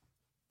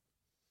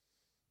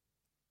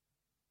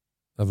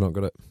 I've not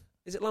got it.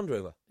 Is it Land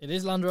Rover? It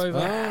is Land Rover.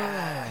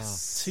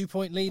 Yes. 2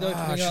 point lead opening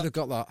I should up. have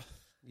got that.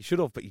 You should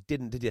have, but you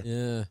didn't, did you?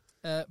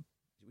 Yeah.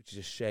 Which is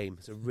a shame.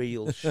 It's a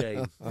real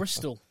shame.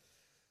 Bristol.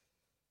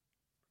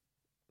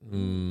 I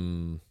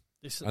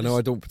know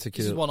I don't This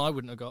particularly. is one I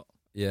wouldn't have got.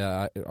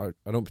 Yeah,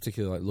 I don't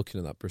particularly like looking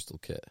at that Bristol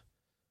kit.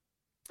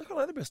 I quite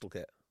like the Bristol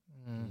kit.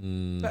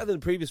 Mm. Better than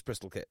the previous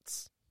Bristol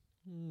kits.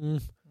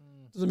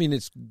 Doesn't mean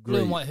it's great.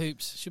 Blue and white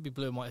hoops. Should be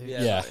blue and white hoops.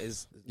 Yeah. That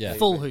is Yeah.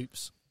 Full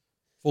hoops.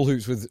 Full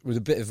hoops with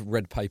a bit of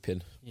red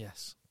piping.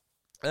 Yes.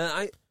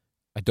 I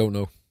don't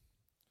know.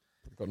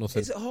 I've got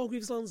nothing. Is it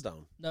Hargreaves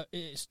Lansdowne? No,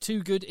 it's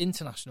Too Good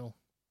International.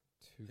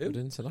 Too good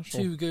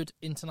international. Too Good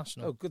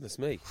International. Oh, goodness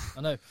me.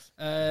 I know.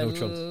 No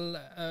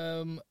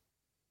chance.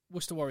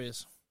 Worcester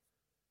Warriors.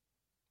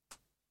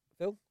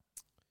 Phil?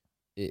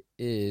 It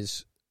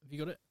is Have you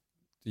got it?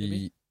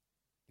 the.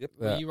 Yep.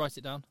 Will you write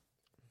it down?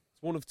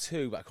 It's one of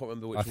two, but I can't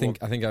remember which I think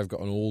one. I've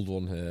got an old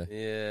one here.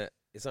 Yeah.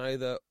 It's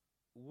either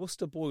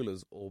Worcester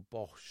Boilers or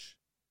Bosch.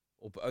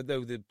 Or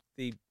no, the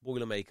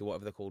Boilermaker,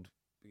 whatever they're called,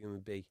 beginning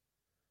with B.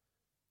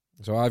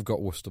 So I've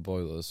got Worcester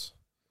Boilers.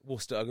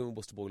 Worcester, I'm going with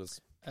Worcester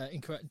Boilers.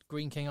 Incorrect.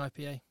 Green King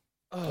IPA.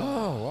 Oh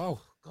wow!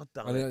 God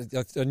damn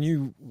it. I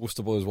knew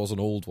Worcester Boilers was an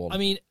old one. I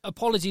mean,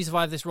 apologies if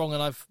I have this wrong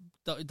and I've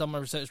done my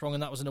research wrong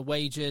and that was an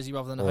away jersey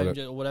rather than a home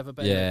jersey or whatever.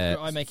 But yeah,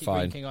 I make it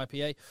fine. Green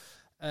King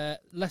IPA.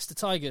 Leicester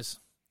Tigers.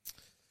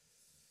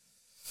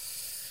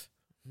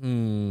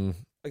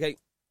 Okay.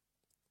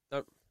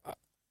 You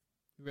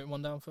written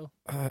one down, Phil?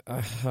 I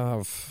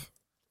have.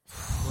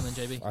 One then,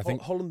 JB. I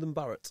think Holland and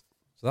Barrett.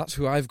 so. That's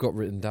who I've got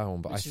written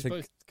down, but Which I is think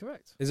both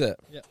correct. is it?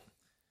 Yeah.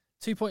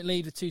 2 point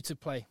lead with 2 to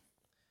play.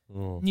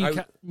 Oh.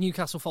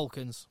 Newcastle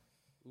Falcons.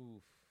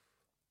 Oof.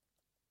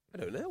 I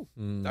don't know.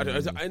 Hmm. I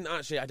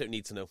don't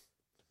need to know.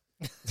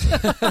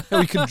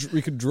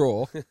 we could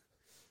draw.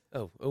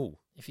 Oh.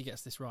 If he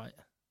gets this right.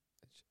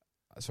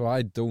 So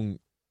I don't.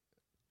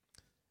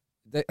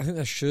 I think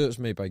their shirt's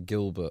made by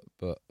Gilbert,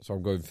 but so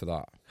I'm going for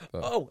that.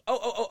 But.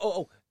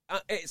 Oh.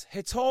 It's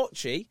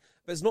Hitachi,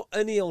 but it's not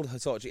any old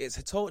Hitachi. It's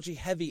Hitachi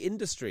Heavy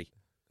Industry.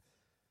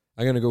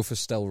 I'm going to go for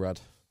Stelrad.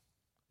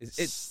 It's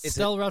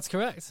Stelrad's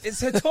correct.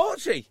 It's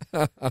Hitachi.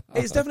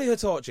 It's definitely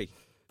Hitachi.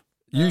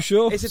 You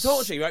sure? It's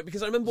Hitachi, right?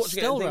 Because I remember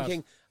watching it and Stelrad.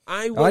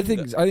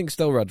 thinking, I think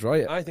Stelrad's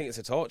right. I think it's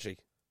Hitachi.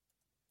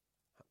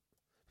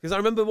 Because I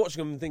remember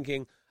watching them and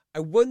thinking, I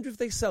wonder if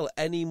they sell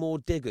any more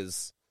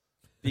diggers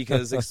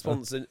because they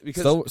sponsor.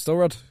 Because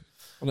Stelrad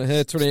on it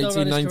here,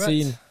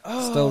 2018-19.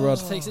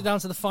 Stelrad takes it down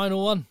to the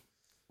final one,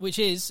 which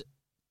is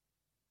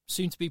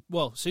soon to be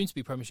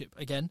Premiership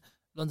again.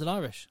 London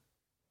Irish.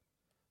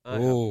 I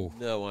have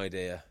no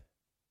idea.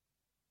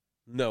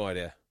 No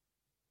idea.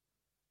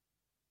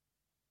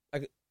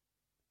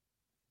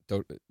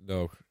 Don't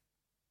no.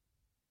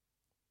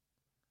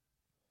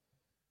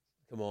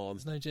 Come on.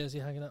 There's no jersey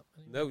hanging up.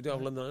 No, don't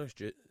have London Irish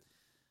jersey.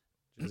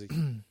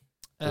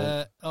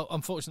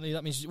 Unfortunately,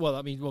 that means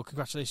well,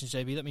 congratulations,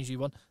 JB. That means you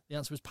won. The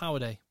answer was Power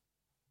Day.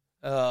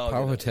 Oh,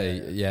 Power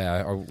Day.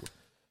 Yeah.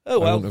 I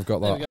wouldn't have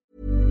got that.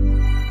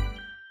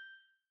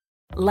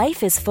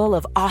 Life is full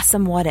of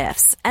awesome what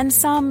ifs, and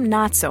some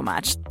not so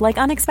much, like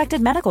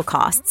unexpected medical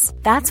costs.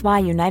 That's why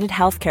United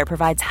Healthcare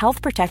provides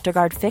Health Protector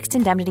Guard fixed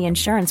indemnity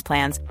insurance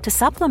plans to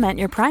supplement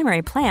your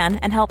primary plan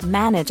and help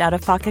manage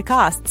out-of-pocket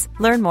costs.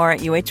 Learn more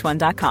at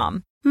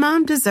uh1.com.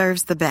 Mom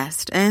deserves the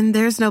best, and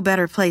there's no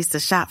better place to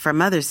shop for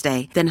Mother's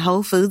Day than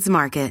Whole Foods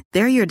Market.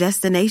 They're your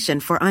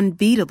destination for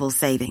unbeatable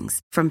savings,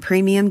 from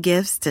premium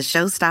gifts to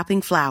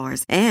show-stopping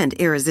flowers and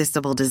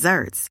irresistible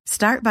desserts.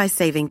 Start by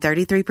saving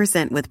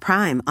 33% with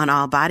Prime on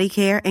all body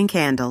care and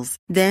candles.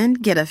 Then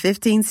get a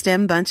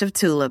 15-stem bunch of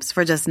tulips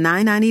for just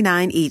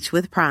 $9.99 each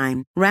with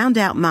Prime. Round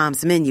out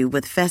Mom's menu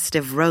with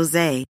festive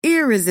rosé,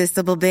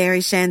 irresistible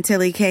berry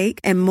chantilly cake,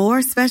 and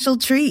more special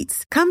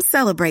treats. Come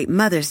celebrate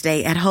Mother's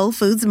Day at Whole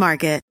Foods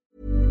Market.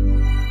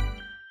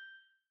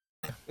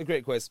 A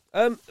great quiz.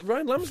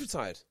 Ryan Lamb's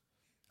retired.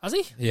 Has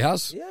he? He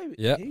has.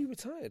 Yeah, he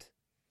retired.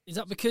 Is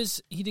that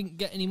because he didn't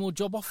get any more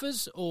job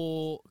offers,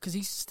 or because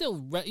he's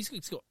still he's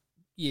got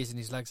years in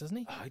his legs,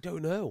 hasn't he? I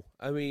don't know.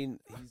 I mean,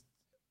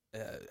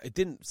 it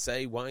didn't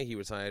say why he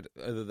retired,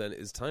 other than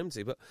it's time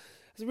to. But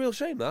it's a real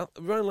shame that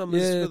Ryan Lamb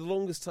was for the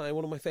longest time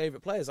one of my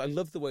favourite players. I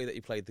loved the way that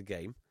he played the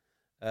game.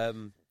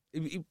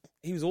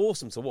 He was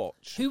awesome to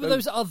watch. Who were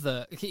those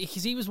other?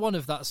 Because he was one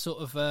of that sort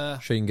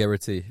of Shane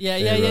Geraghty. Yeah.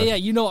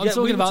 You know what I'm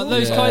talking about?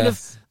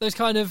 Those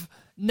kind of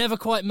never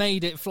quite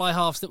made it fly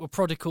halves that were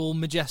prodigal,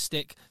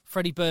 majestic.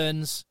 Freddie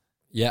Burns.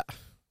 Yeah.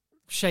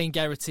 Shane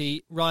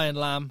Geraghty, Ryan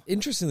Lamb.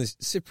 Interestingly,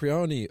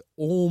 Cipriani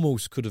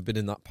almost could have been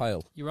in that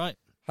pile. You're right.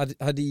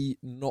 Had he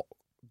not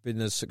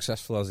been as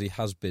successful as he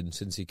has been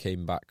since he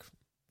came back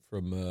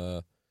from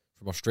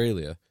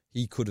Australia,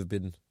 he could have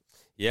been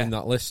in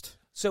that list.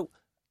 So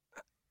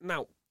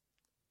now,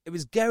 it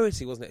was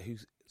Geraghty, wasn't it, who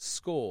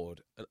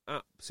scored an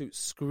absolute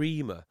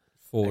screamer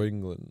for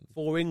England.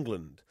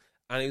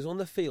 And he was on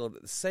the field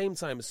at the same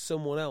time as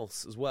someone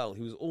else as well,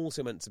 who was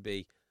also meant to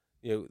be,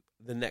 the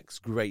next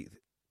great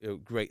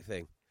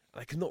thing.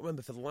 And I cannot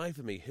remember for the life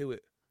of me who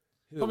it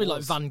Probably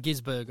was. like Van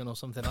Gisbergen or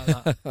something like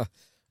that.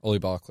 Ollie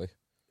Barkley.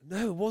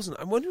 No, it wasn't.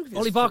 I'm wondering if it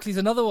was Ollie Barkley's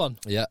another one.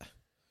 Yeah. I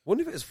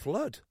wonder if it was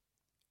Flood.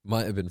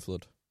 Might have been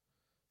Flood.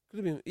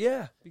 Could have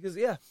been, because.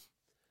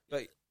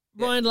 Like,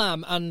 Ryan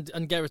Lamb and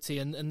Geraghty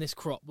and this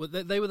crop,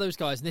 they were those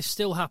guys, and this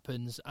still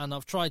happens, and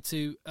I've tried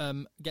to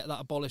get that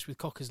abolished with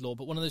Cocker's Law,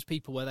 but one of those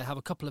people where they have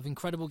a couple of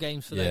incredible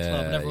games for their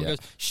club, and everyone goes,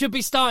 should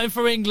be starting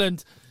for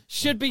England,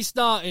 should be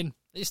starting.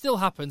 It still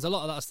happens. A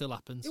lot of that still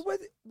happens.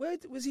 Where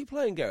was he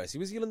playing, Geraghty?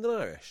 Was he London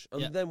Irish?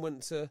 And then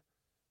went to...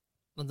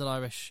 London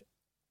Irish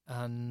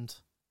and...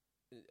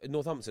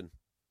 Northampton.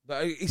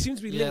 But he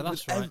seems to be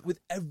linked with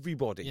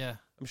everybody. Yeah.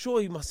 I'm sure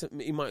he might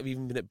have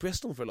even been at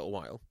Bristol for a little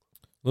while.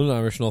 London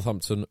Irish,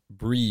 Northampton,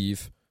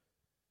 Brive,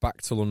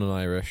 back to London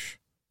Irish,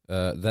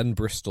 then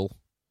Bristol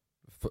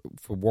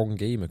for one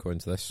game, according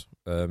to this,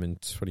 in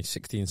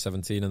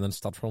 2016-17, and then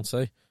Stade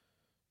Francais.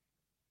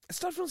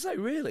 Stade Francais,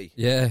 really?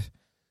 Yeah,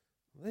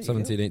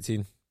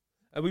 17-18.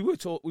 And we were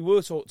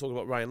talking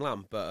about Ryan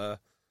Lamb, but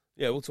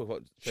we'll talk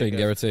about Shane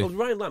Geraghty. Oh,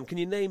 Ryan Lamb, can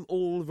you name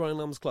all of Ryan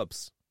Lamb's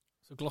clubs?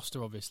 So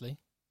Gloucester, obviously.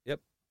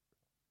 Yep.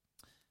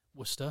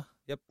 Worcester.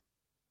 Yep.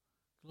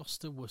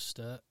 Gloucester,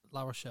 Worcester,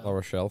 La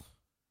Rochelle.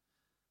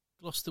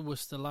 Gloucester,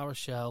 Worcester, La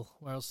Rochelle.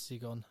 Where else has he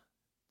gone?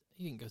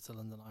 He didn't go to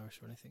London Irish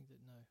or anything, did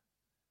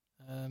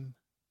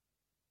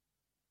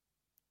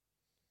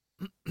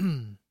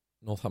no.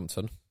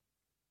 Northampton.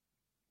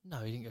 No,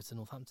 he didn't go to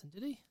Northampton,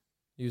 did he?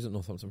 He was at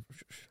Northampton.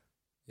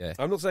 Yeah.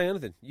 I'm not saying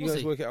anything. You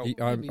guys work it out.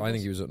 I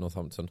think he was at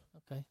Northampton.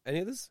 Okay. Any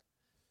others?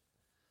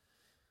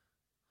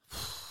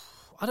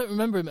 I don't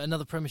remember him at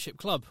another Premiership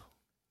club,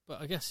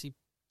 but I guess he...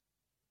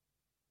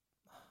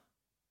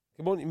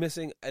 Come on, you're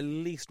missing at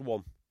least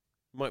one.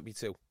 Might be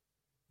two.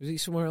 Was he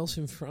somewhere else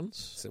in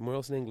France? Somewhere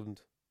else in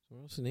England.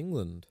 Somewhere else in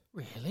England?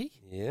 Really?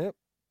 Yep.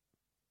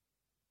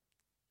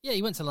 Yeah,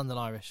 he went to London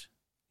Irish.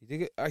 He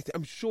did.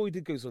 I'm sure he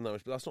did go to London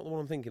Irish, but that's not the one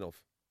I'm thinking of.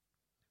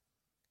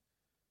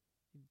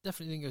 He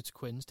definitely didn't go to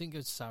Quins, didn't go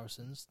to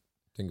Saracens.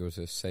 Didn't go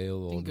to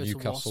Sale or didn't go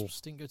Newcastle. To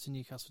Wasps, didn't go to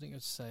Newcastle, didn't go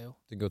to Sale.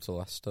 Didn't go to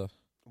Leicester.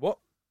 What?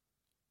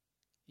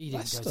 He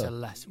didn't go to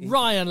Leicester.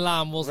 Ryan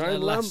Lamb wasn't at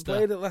Leicester. Ryan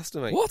Lamb played at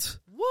Leicester, mate. What?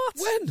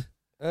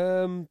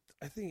 When?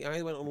 I think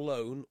I went on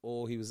loan,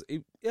 or he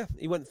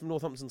went from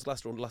Northampton to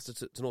Leicester, or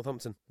Leicester to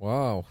Northampton.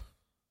 Wow.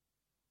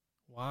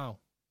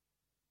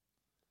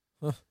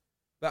 Huh.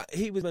 But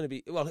he was meant to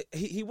be,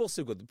 he was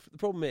so good. The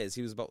problem is,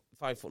 he was about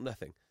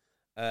 5'0".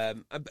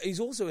 But he's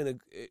also in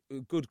a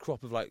good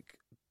crop of, like,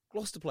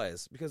 Gloucester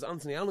players, because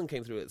Anthony Allen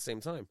came through at the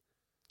same time.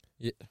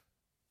 Yeah.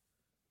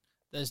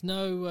 There's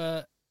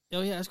no...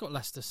 it's got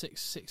Leicester,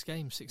 six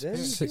games, six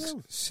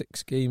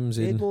games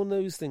in. More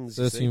knows things.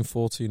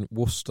 13-14,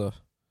 Worcester.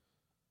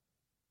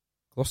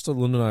 Gloucester,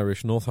 London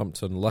Irish,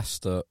 Northampton,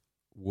 Leicester,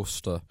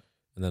 Worcester,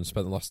 and then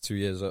spent the last 2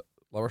 years at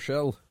La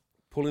Rochelle.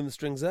 Pulling the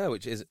strings there,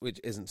 which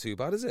isn't too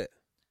bad, is it?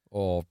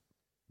 Or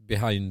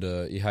behind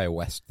Ohio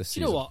West this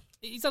season. You know what?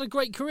 He's had a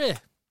great career.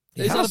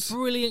 He's had a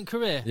brilliant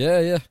career.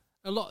 Yeah.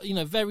 A lot,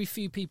 very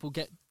few people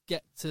get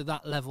to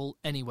that level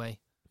anyway.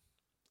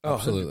 Oh,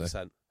 absolutely.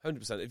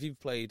 100%. If you've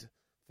played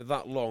for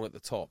that long at the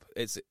top,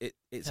 it's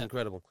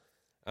incredible.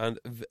 And,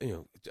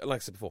 like I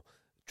said before,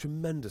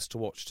 tremendous to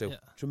watch too. Yeah.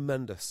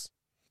 Tremendous.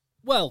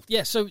 Well,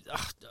 yeah, so,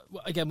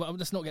 again,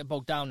 let's not get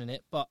bogged down in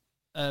it, but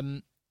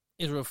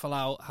Israel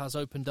Folau has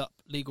opened up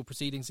legal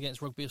proceedings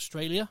against Rugby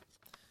Australia.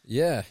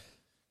 Yeah.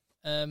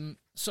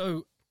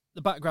 So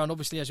the background,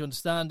 obviously, as you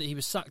understand, he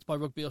was sacked by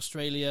Rugby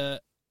Australia.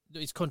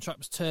 His contract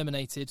was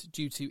terminated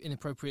due to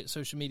inappropriate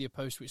social media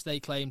posts, which they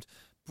claimed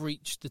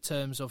breached the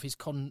terms of his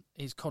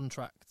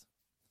contract.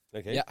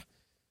 Okay. Yeah.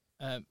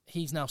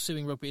 He's now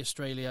suing Rugby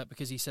Australia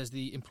because he says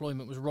the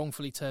employment was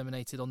wrongfully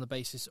terminated on the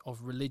basis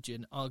of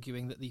religion,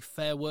 arguing that the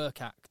Fair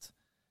Work Act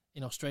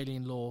in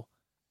Australian law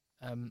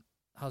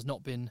has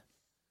not been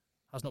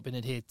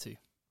adhered to.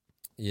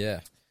 Yeah,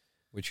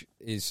 which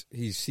is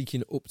he's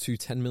seeking up to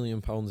 £10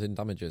 million in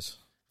damages.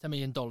 $10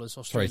 million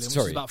Australian, which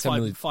is about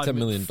 $10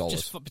 million.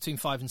 Just between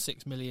 5 and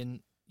 6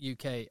 million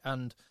UK,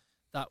 and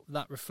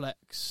that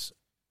reflects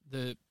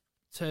the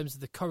terms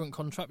of the current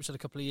contract, which had a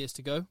couple of years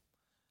to go,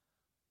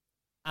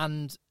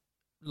 and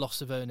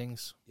loss of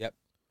earnings. Yep.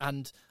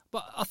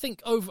 But I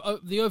think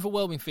the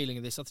overwhelming feeling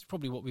of this, that's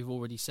probably what we've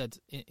already said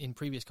in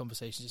previous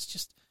conversations. It's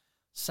just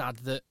sad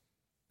that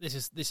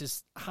this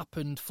has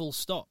happened. Full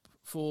stop.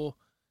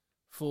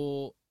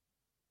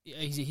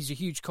 He's a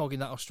huge cog in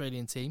that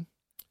Australian team.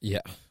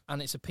 Yeah.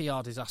 And it's a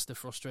PR disaster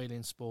for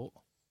Australian sport.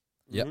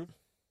 Yep.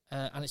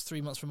 Mm-hmm. And it's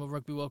 3 months from a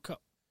Rugby World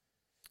Cup.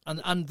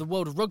 And the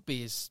world of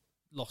rugby is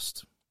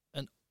lost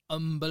an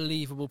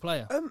unbelievable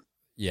player.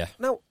 Yeah.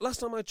 Now, last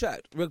time I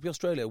checked, Rugby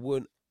Australia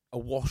weren't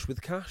awash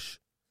with cash.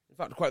 In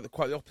fact, quite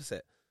the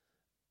opposite.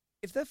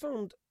 If they're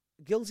found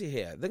guilty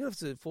here, they're going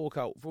to have to fork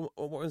out, from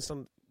what I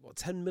understand,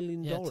 $10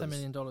 million? Yeah, $10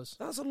 million.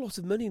 That's a lot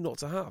of money not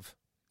to have.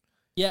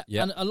 Yeah,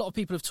 and a lot of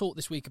people have talked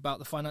this week about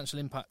the financial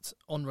impact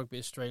on Rugby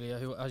Australia,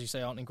 who, as you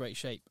say, aren't in great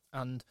shape.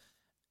 And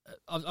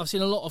I've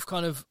seen a lot of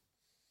kind of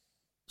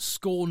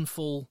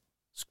scornful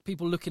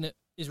people looking at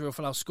Israel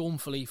Folau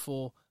scornfully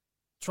for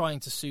trying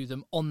to sue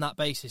them on that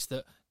basis,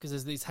 that because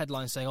there's these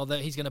headlines saying,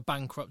 he's going to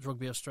bankrupt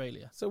Rugby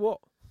Australia. So what?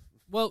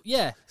 Well,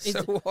 yeah.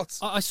 So what?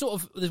 I sort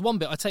of, there's one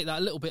bit, I take that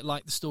a little bit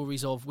like the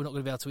stories of we're not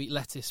going to be able to eat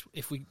lettuce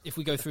if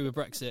we go through with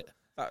Brexit.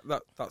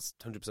 That's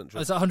 100% true.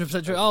 Is that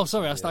 100% true? Oh,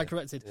 sorry, I stand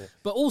corrected. Yeah.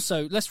 But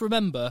also, let's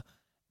remember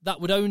that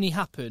would only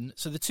happen.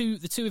 So the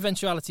two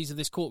eventualities of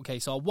this court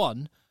case are: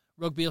 one,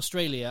 Rugby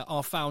Australia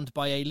are found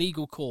by a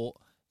legal court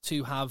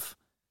to have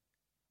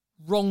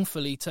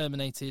wrongfully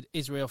terminated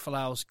Israel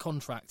Folau's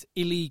contract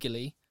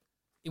illegally,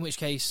 in which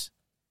case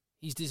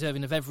he's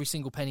deserving of every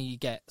single penny he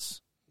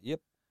gets. Yep.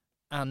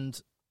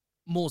 And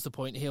more's the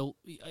point,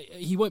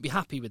 he won't be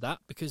happy with that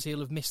because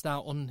he'll have missed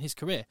out on his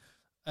career.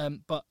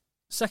 But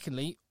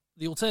secondly,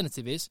 the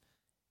alternative is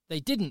they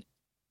didn't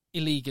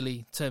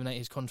illegally terminate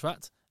his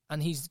contract,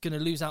 and he's going to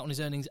lose out on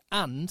his earnings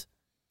and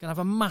going to have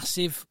a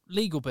massive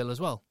legal bill as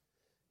well.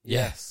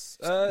 Yes.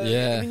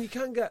 Yeah. I mean, you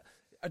can get...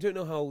 I don't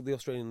know how the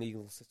Australian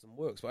legal system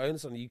works, but I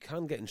understand you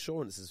can get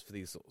insurances for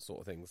these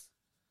sort of things.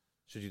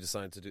 Should you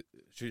decide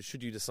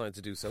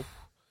to do so?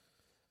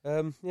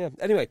 Yeah.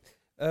 Anyway,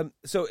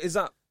 so is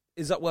that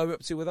where we're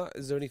up to with that?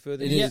 Is there any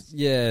further?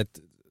 Yeah.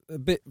 A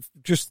bit.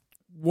 Just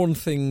one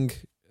thing.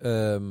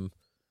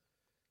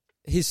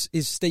 His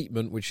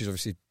statement, which is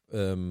obviously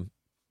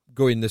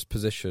going this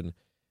position.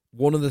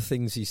 One of the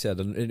things he said,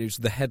 and it was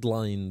the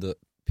headline that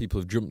people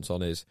have jumped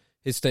on, is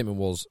his statement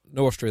was,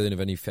 "No Australian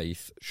of any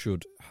faith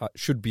should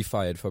be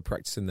fired for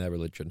practicing their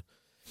religion,"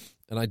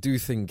 and I do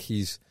think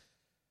he's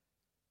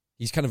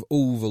kind of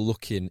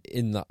overlooking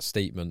in that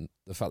statement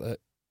the fact that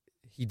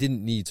he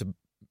didn't need to.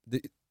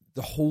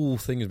 The whole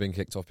thing has been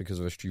kicked off because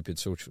of a stupid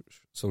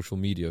social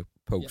media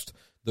post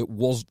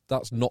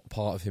that's not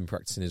part of him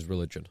practicing his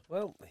religion.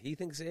 Well, he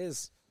thinks it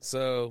is.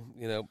 So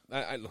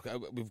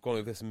we've gone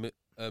over this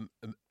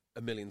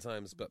a million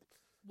times, but.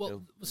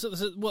 Well,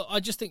 I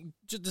just think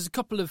there's a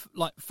couple of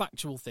like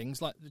factual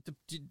things. Like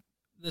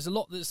there's a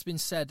lot that's been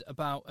said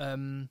about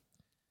that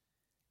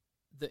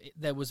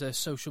there was a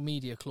social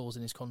media clause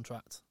in his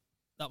contract.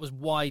 That was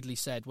widely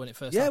said when it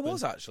first happened. Yeah, it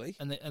was actually,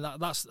 and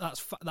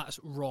that's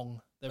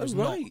wrong. There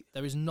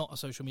is not a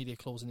social media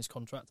clause in his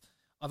contract.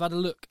 I've had a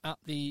look at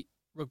the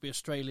Rugby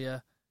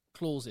Australia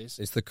clauses.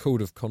 It's the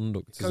code of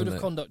conduct. Code of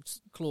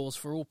conduct clause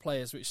for all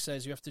players, which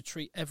says you have to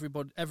treat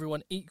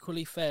everyone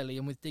equally, fairly,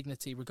 and with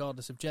dignity,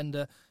 regardless of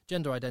gender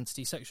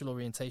identity, sexual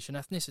orientation,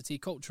 ethnicity,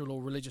 cultural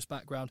or religious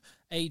background,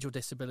 age or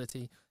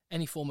disability.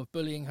 Any form of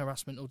bullying,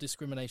 harassment, or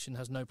discrimination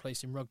has no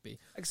place in rugby.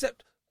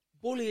 Except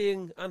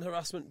bullying and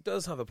harassment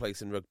does have a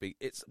place in rugby.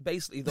 It's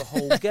basically the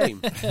whole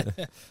game.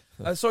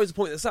 Sorry to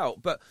point this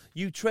out, but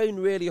you train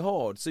really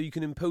hard so you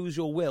can impose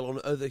your will on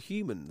other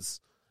humans.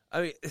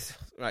 I mean,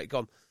 right, go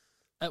on.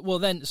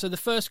 So the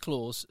first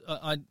clause,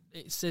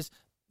 it says,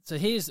 so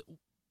here's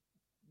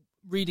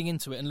reading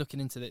into it and looking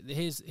into it.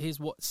 Here's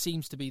what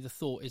seems to be the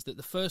thought, is that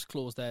the first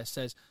clause there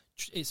says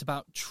it's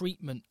about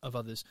treatment of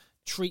others.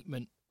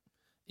 Treatment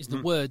is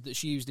the word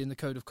that's used in the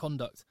code of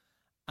conduct.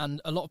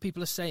 And a lot of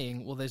people are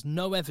saying, well, there's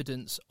no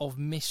evidence of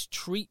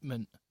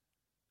mistreatment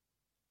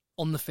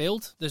on the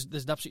field. There's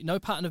absolutely no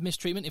pattern of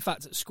mistreatment. In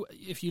fact,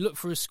 if you look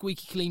for a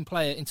squeaky clean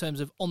player in terms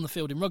of on the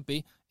field in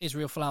rugby,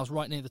 Israel Folau's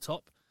right near the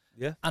top.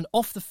 Yeah. And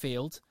off the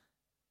field,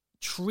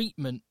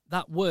 treatment,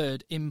 that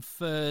word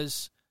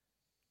infers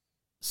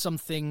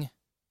something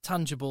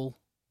tangible,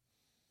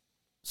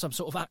 some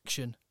sort of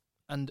action.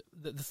 And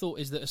the thought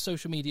is that a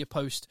social media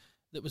post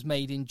that was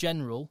made in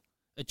general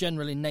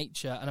in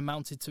nature and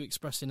amounted to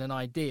expressing an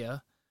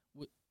idea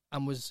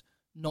and was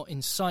not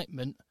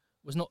incitement,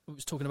 was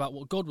talking about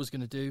what God was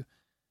going to do.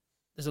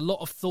 There's a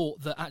lot of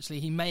thought that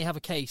actually he may have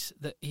a case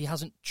that he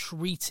hasn't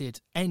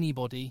treated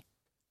anybody.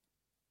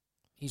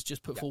 He's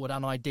just put forward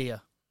an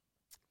idea.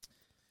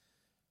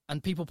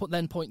 And people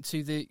then point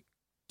to the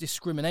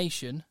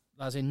discrimination,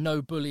 as in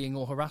no bullying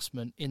or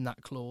harassment in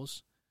that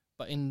clause.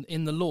 But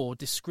in the law,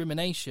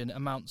 discrimination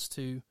amounts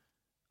to...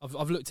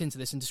 I've looked into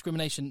this, and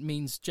discrimination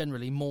means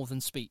generally more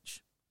than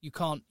speech. You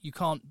can't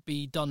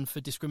be done for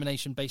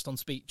discrimination based on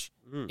speech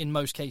in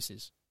most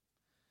cases.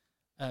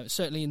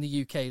 Certainly in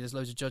the UK, there's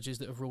loads of judges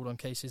that have ruled on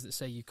cases that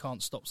say you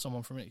can't stop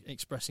someone from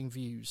expressing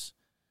views.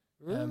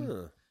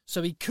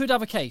 So he could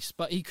have a case,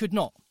 but he could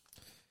not.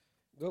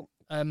 Well.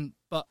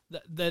 But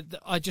the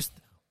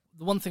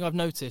one thing I've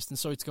noticed, and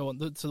sorry to go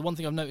on, so the one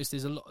thing I've noticed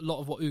is a lot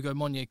of what Hugo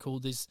Monnier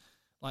called is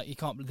like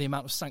the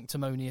amount of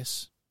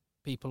sanctimonious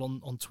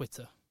people on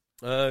Twitter.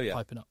 Oh yeah,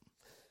 piping up.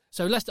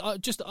 So I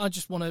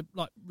just want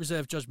to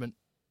reserve judgment.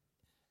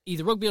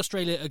 Either Rugby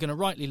Australia are going to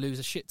rightly lose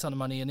a shit ton of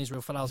money, and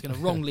Israel Folau is going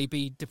to wrongly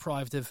be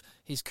deprived of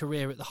his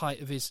career at the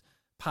height of his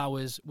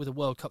powers with a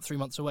World Cup 3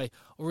 months away,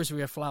 or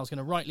Israel Folau is going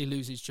to rightly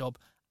lose his job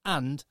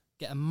and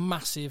get a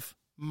massive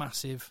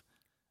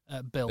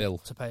bill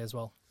to pay as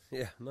well.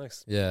 Yeah,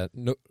 nice. Yeah,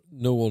 no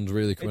one's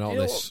really coming out of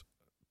this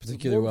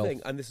particularly well.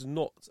 And this is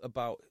not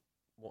about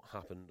what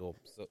happened,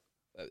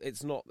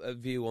 it's not a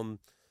view on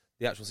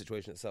the actual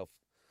situation itself.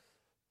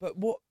 But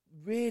what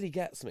really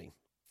gets me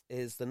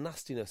is the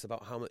nastiness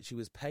about how much he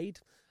was paid.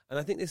 And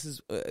I think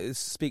this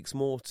speaks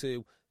more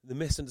to the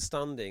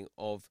misunderstanding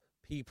of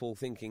people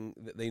thinking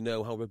that they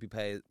know how rugby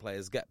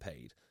players get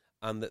paid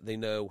and that they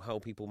know how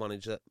people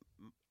manage their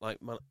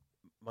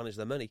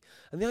money.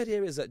 And the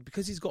idea is that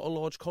because he's got a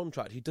large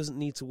contract, he doesn't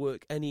need to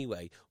work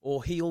anyway,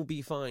 or he'll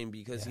be fine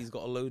because he's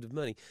got a load of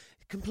money.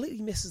 It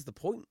completely misses the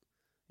point.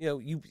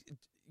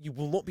 You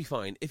will not be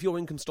fine. If your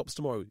income stops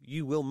tomorrow,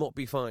 you will not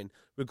be fine.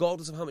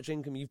 Regardless of how much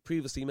income you've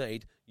previously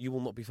made, you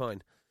will not be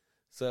fine.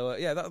 So,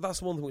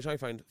 that's one thing which I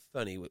find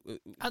funny.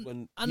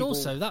 And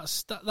also,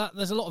 that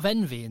there's a lot of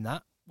envy in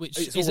that, which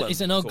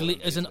is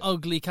an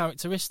ugly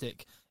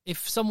characteristic.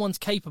 If someone's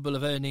capable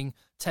of earning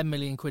 10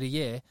 million quid a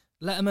year,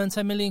 let them earn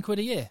 10 million quid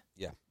a year.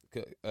 Yeah,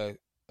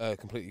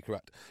 completely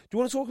correct. Do you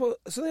want to talk about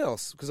something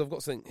else? Because I've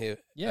got something here.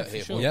 Yeah, for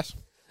sure. You. Yes.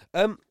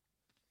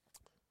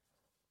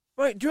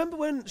 Right, do you remember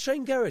when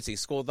Shane Geraghty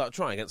scored that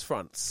try against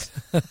France?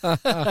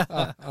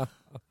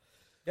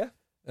 Yeah?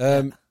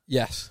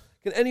 Yes.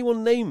 Can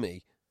anyone name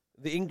me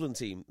the England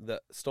team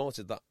that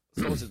started that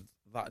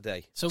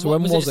day? So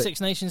what was it? Six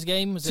Nations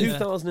game? Was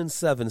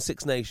 2007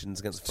 Six Nations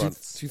against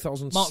France.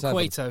 2007. Mark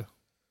Cueto.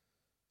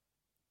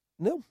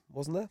 No,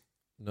 wasn't there.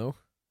 No.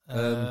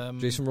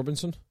 Jason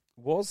Robinson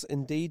was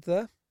indeed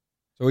there.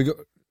 So we got.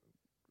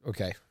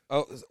 Okay.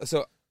 Oh,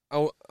 so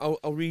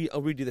I'll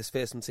read you this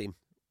fearsome team.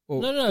 No,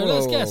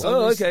 let's guess.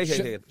 Oh,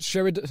 okay.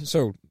 Sheridan.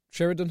 So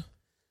Sheridan.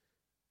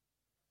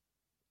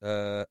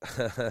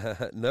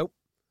 No.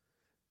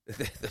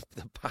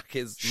 The pack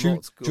is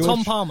not good.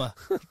 Tom Palmer.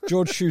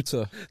 George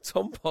Shooter.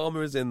 Tom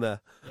Palmer is in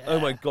there. Yeah. Oh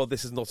my God,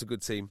 this is not a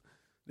good team.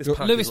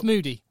 Lewis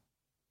Moody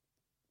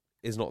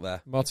is not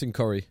there. Martin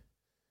Corrie.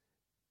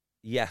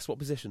 Yes, what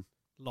position?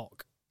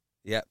 Lock.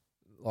 Yep.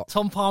 Lock.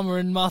 Tom Palmer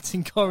and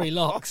Martin Corrie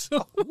locks.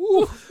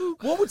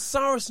 What would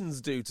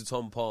Saracens do to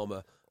Tom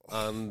Palmer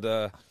and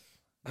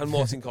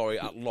Martin Corrie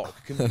at lock,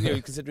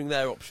 considering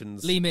their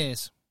options? Lee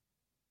Mears.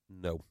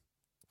 No.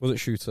 Was it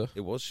Shooter?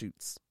 It was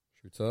Shoots.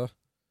 Shooter.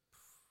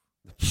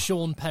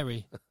 Sean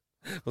Perry.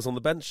 Was on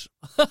the bench.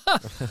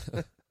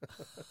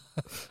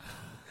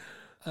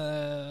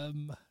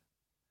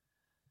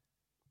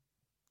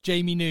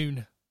 Jamie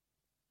Noon.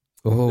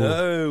 Oh.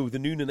 No, the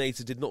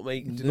Nooninator did not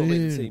make the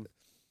team.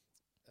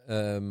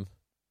 So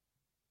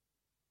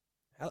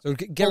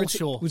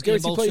Geraghty, was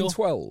Geraghty playing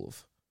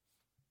 12?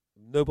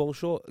 No ball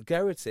short.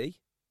 Geraghty.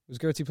 Was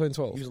Geraghty playing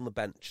 12? He was on the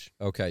bench.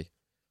 Okay.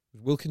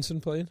 Was Wilkinson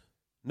playing?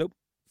 Nope.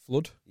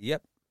 Flood?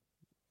 Yep.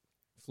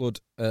 Flood.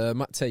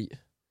 Matt Tate.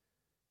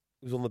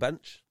 He was on the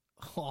bench.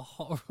 Oh,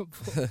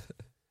 horrible.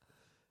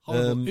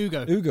 Horrible.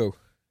 Ugo.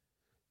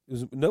 It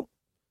was nope.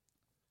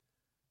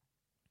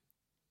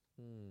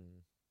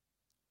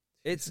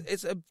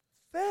 It's a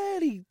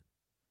fairly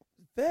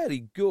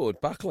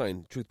good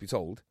backline, truth be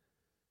told.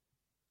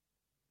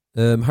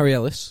 Harry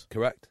Ellis.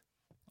 Correct.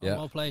 Yeah.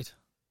 Well played.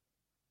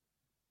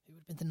 He would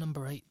have been the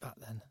number 8 back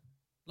then.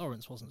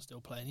 Lawrence wasn't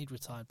still playing. He'd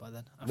retired by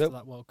then after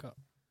that World Cup.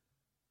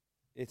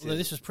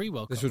 This was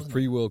pre-World Cup. This was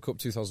pre-World Cup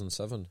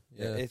 2007.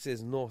 Yeah. It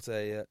is not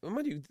a...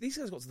 mind you, these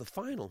guys got to the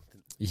final.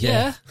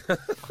 Yeah.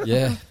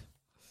 Yeah.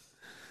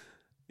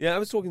 Yeah, I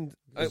was talking...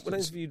 when I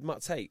interviewed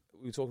Matt Tate,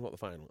 we were talking about the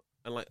final.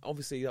 And,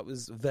 obviously, that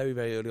was very,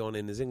 very early on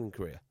in his England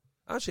career.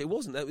 Actually, it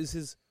wasn't. That was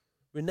his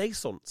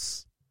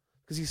renaissance.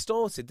 Because he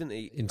started, didn't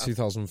he? In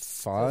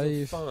 2005.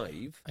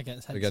 2005.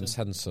 Against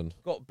Henson.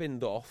 Got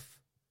binned off.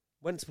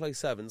 Went to play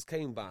sevens,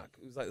 came back.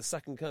 It was like the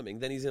second coming.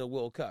 Then he's in a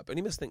World Cup. And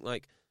you must think,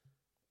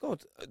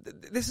 God,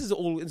 this is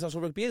all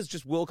international rugby is,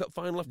 just World Cup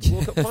final after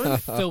World Cup final.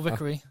 Phil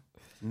Vickery.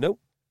 Nope.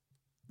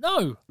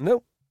 No.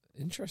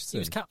 Interesting. He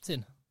was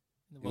captain.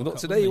 In the World Not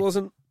Cup, today, he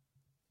wasn't wasn't.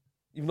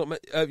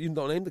 You've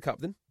not named the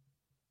captain.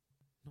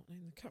 Not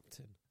named the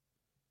captain.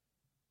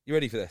 You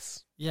ready for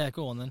this? Yeah,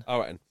 go on then. All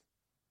right. Then.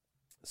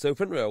 So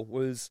front row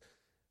was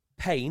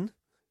Payne,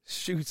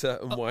 Shooter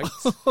and White.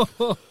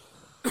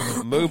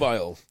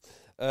 Mobile.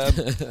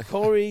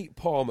 Corey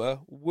Palmer,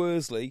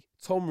 Worsley,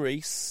 Tom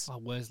Rees. Oh,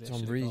 Worsley.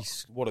 Tom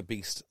Rees. What a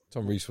beast.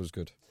 Tom Rees was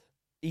good.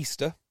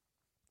 Easter.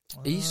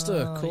 Easter,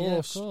 of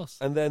course. Yeah, of course.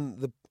 And then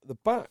the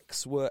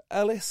backs were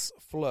Ellis,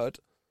 Flood,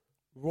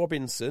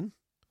 Robinson,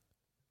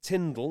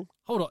 Tyndall.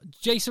 Hold on.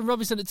 Jason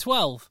Robinson at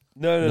 12?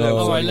 No.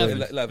 Oh, Sorry,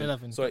 11.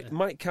 11. Sorry, Yeah.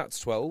 Mike Catt's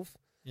 12.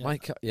 Yeah.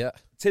 Mike, yeah.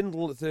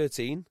 Tyndall at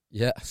 13.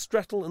 Yeah.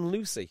 Strettle and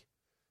Lucy.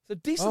 So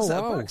decent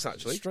set of backs,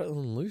 actually. Strettle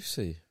and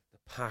Lucy. The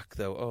pack,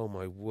 though, oh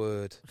my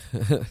word.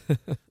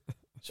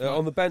 Right.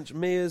 On the bench,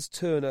 Mears,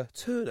 Turner.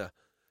 That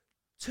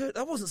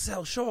wasn't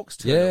Sale Sharks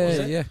Turner, was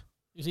it? Yeah.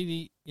 Was he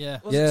the... Yeah.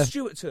 Was Yeah. it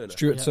Stuart Turner?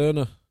 Stuart Yeah.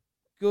 Turner.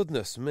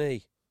 Goodness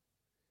me.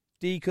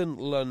 Deacon,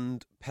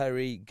 Lund,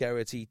 Perry,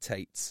 Geraghty,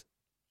 Tate.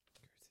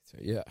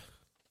 Yeah.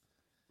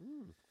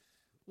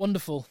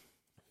 Wonderful.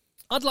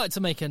 I'd like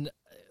to make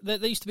there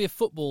used to be a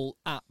football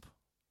app.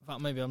 In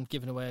fact, maybe I'm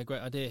giving away a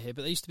great idea here,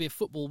 but there used to be a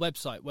football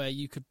website where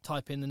you could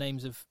type in the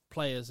names of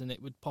players and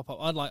it would pop up.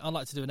 I'd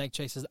like to do an Egg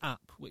Chasers app,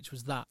 which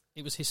was that.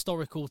 It was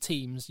historical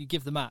teams. You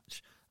give the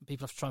match, and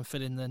people have to try and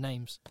fill in their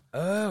names.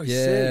 Oh, I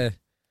Yeah. see.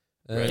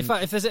 In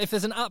fact, if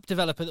there's an app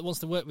developer that wants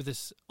to work with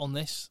us on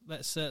this,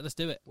 let's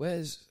do it. I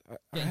Get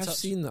in have touch.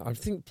 seen that. I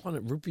think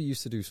Planet Rugby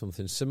used to do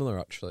something similar,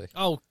 actually.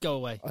 Oh, go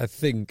away. I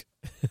think.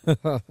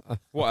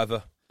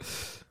 Whatever.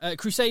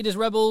 Crusaders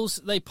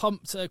Rebels.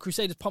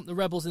 Crusaders pumped the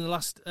Rebels in the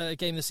last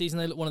game of the season.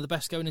 They look one of the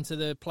best going into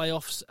the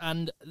playoffs.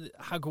 And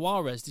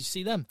Jaguares, did you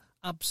see them?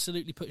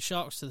 Absolutely put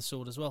Sharks to the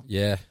sword as well.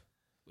 Yeah.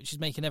 Which is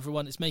making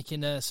everyone. It's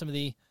making some of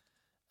the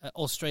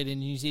Australian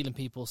and New Zealand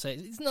people say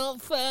it's not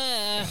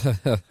fair.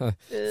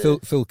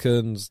 Phil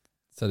Kearns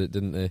said it,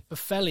 didn't he?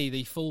 Buffelli,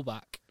 the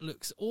fullback,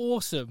 looks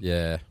awesome.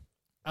 Yeah.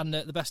 And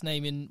the best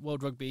name in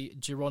world rugby,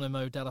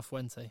 Geronimo de la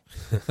Fuente.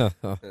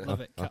 Love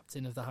it,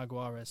 captain of the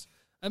Jaguares.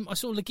 I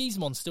saw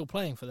Leguizamon still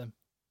playing for them.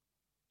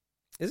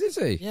 Is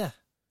he? Yeah.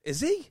 Is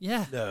he?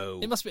 Yeah.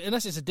 No. It must be,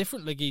 unless it's a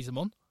different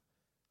Leguizamon.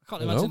 I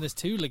can't imagine there's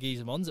two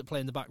Leguizamons that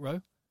play in the back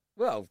row.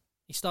 Well,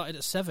 He started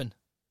at 7.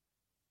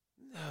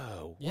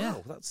 no. Yeah,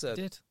 Wow,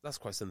 that's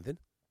quite something.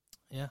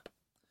 Yeah.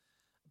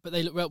 But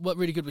they look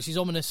really good, which is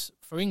ominous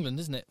for England,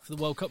 isn't it? For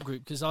the World Cup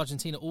group, because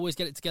Argentina always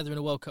get it together in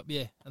a World Cup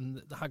year, and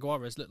the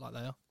Jaguares look like they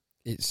are.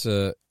 It's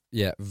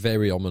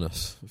very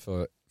ominous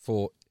for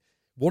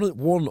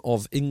one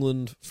of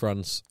England,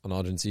 France, and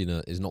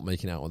Argentina is not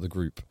making out of the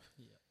group,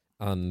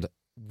 and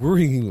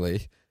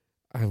worryingly,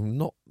 I'm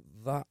not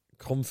that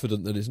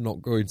confident that it's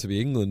not going to be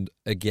England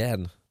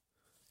again.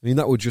 I mean,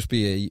 that would just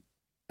be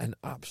an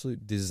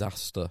absolute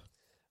disaster.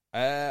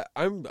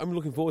 I'm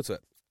looking forward to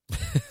it.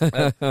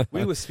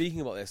 We were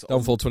speaking about this.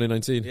 Downfall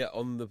 2019. Yeah,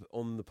 on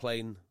the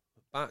plane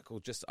back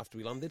or just after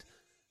we landed.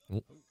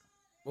 Oh.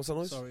 What's that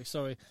noise?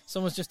 Sorry.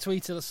 Someone's just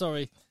tweeted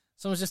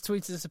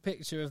us a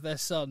picture of their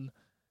son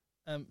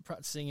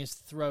practicing his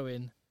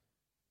throw-in,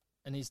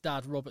 and his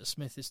dad, Robert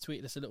Smith, has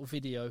tweeted us a little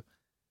video.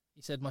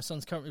 He said, "My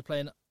son's currently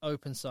playing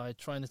open side,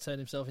 trying to turn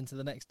himself into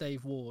the next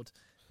Dave Ward,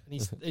 and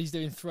he's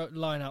doing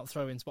line-out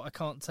throw-ins, but I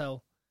can't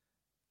tell."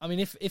 I mean,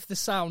 if the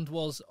sound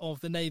was of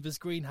the neighbour's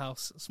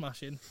greenhouse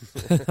smashing,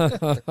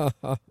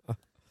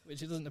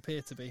 which it doesn't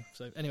appear to be.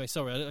 So anyway,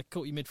 sorry, I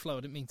caught you mid-flow.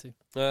 I didn't mean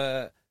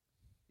to.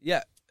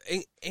 Yeah,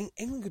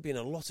 England could be in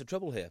a lot of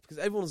trouble here because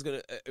everyone's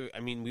going to. I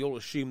mean, we all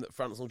assume that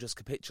France will just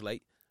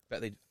capitulate. I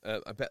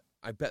bet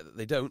that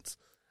they don't.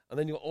 And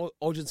then you've got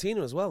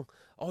Argentina as well.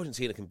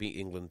 Argentina can beat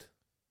England.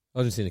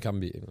 Argentina can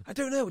beat England. I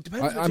don't know. It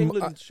depends which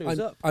England shows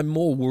up. I'm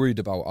more worried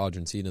about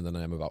Argentina than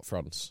I am about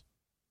France.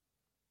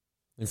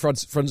 In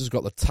France has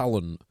got the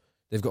talent.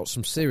 They've got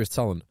some serious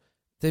talent.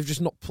 They've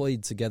just not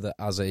played together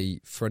as a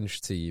French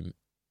team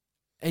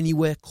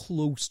anywhere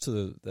close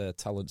to their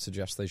talent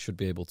suggests they should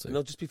be able to. And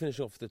they'll just be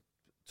finishing off the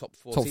top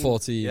 14. Top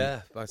 14.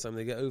 Yeah, by the time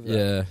they get over Yeah.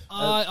 there.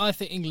 I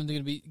think England are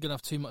going to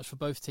have too much for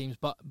both teams,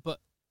 but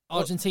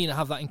Argentina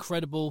have that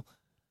incredible.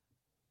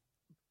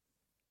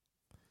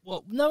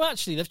 Well, no,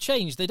 actually, they've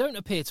changed. They don't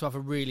appear to have a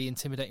really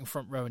intimidating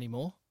front row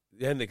anymore.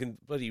 Yeah, and they can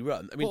bloody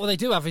run. I mean, what they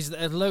do have is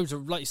loads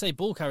of, like you say,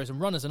 ball carriers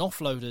and runners and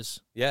offloaders.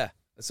 Yeah.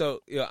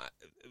 So,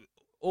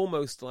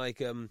 almost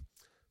like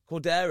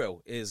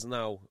Cordero is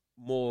now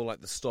more like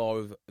the star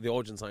of the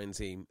Argentine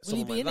team. Will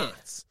he be like in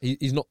that.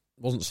 He's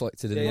wasn't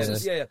selected in the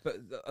Yeah,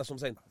 but that's what I'm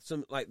saying.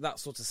 Some like that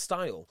sort of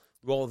style,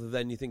 rather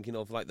than you thinking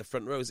of like the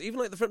front rows. Even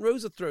like the front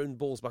rows are throwing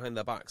balls behind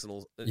their backs and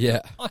all. Yeah,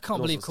 I can't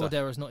believe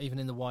Cordero's not even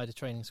in the wider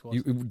training squad.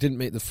 He didn't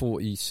make the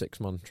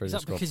 46-man training squad. Is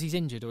that because he's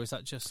injured, or is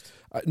that just?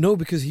 No,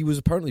 because he was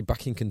apparently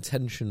back in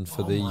contention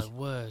for the. Oh my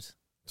word!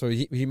 So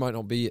he might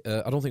not be.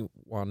 I don't think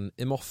Juan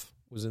Imhoff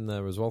was in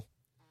there as well.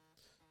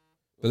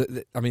 But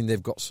I mean,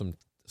 they've got some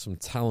some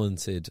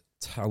talented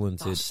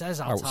That says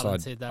how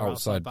talented their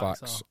outside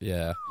backs are.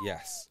 Yeah.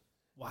 Yes.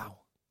 Wow.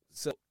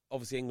 So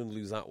obviously England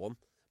lose that one,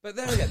 but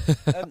there again,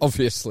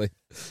 obviously.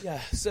 Yeah.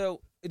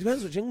 So it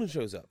depends which England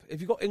shows up.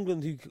 If you've got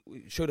England who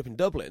showed up in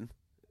Dublin,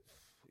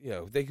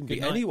 they can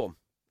beat anyone.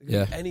 They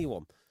can beat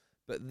anyone.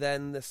 But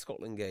then the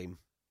Scotland game,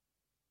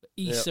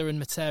 Issa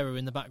and Matera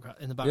in the back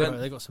row,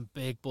 they've got some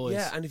big boys.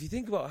 Yeah, and if you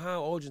think about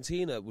how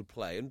Argentina would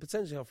play and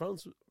potentially how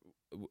France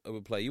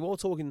would play, you are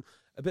talking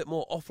a bit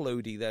more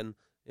offloady than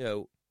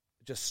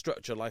just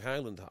structure like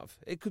Ireland have.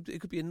 It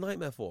could be a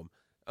nightmare for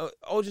them.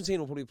 Argentina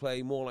will probably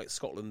play more like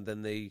Scotland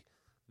than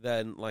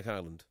like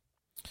Ireland.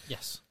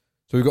 Yes.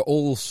 So we've got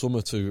all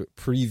summer to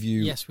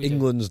preview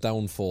England's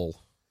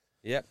downfall.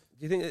 Yep.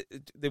 Do you think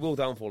they will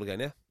downfall again?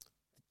 Yeah.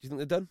 Do you think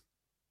they're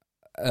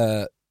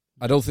done?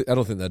 I don't think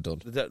they're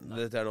done.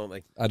 They're done, aren't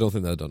they? I don't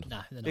think they're done.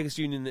 Nah, they're biggest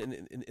union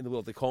in the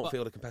world. They can't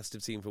field a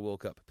competitive team for a World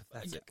Cup.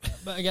 Pathetic.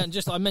 But again,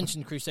 I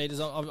mentioned Crusaders.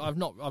 I've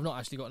not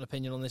actually got an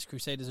opinion on this.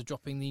 Crusaders are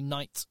dropping the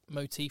knight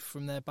motif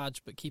from their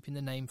badge, but keeping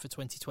the name for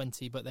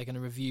 2020. But they're going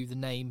to review the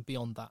name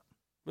beyond that.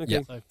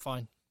 Okay. So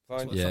fine.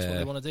 Fine. That's what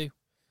they want to do.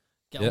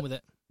 Get on with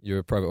it. You're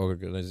a private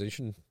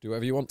organisation. Do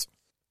whatever you want.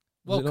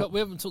 World Cup. We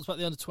haven't talked about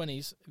the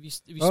under-20s. Have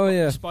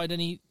you spied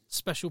any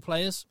special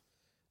players?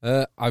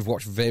 I've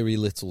watched very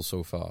little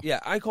so far. Yeah,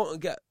 I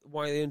can't get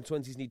why the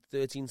under-20s need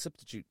 13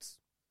 substitutes.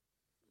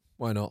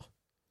 Why not?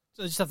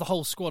 So they just have the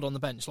whole squad on the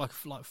bench like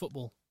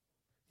football.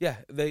 Yeah,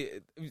 have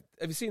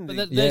you seen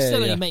But they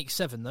still only make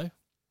 7 though.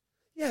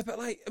 Yeah, but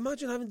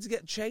imagine having to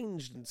get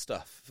changed and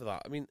stuff for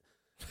that. I mean,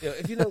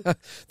 if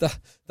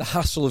the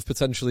hassle of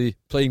potentially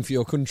playing for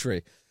your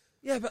country.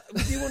 Yeah, but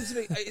do you want to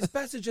be? It's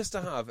better just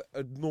to have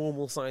a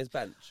normal sized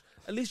bench.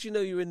 At least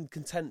you're in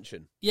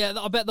contention. Yeah,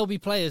 I bet there'll be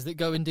players that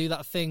go and do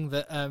that thing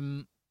that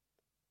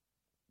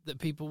that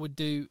people would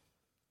do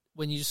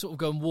when you just sort of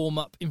go and warm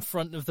up in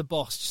front of the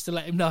boss, just to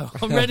let him know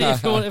I'm ready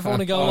if I want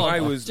to go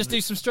on. Just do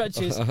some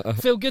stretches.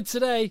 Feel good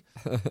today.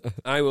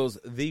 I was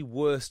the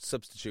worst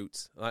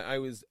substitute. I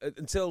was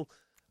until.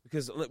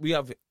 Because we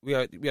had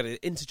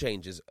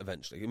interchanges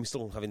eventually, and we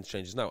still have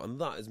interchanges now, and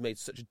that has made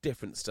such a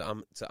difference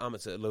to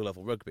amateur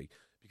low-level rugby,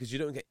 because you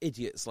don't get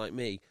idiots like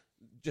me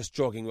just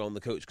jogging around the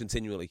coach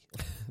continually.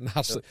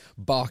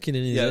 Barking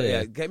in his ear.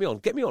 Yeah, get me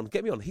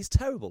on. He's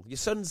terrible. Your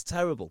son's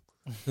terrible.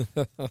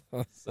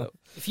 So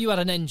if you had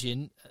an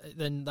engine,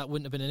 then that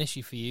wouldn't have been an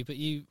issue for you, but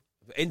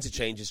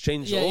interchanges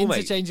changed it all,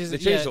 mate. They changed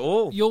it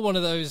all. You're one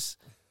of those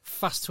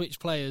fast-twitch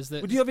players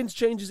that... Would you have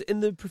interchanges in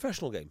the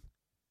professional game?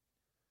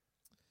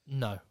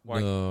 No.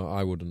 Why? No,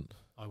 I wouldn't.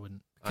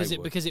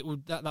 Because it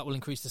would that will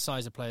increase the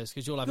size of players,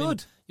 because you'll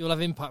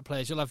have impact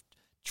players, you'll have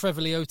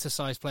Trevor Leota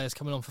size players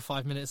coming on for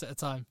 5 minutes at a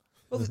time.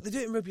 Well, they do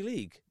it in rugby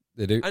league.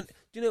 They do, and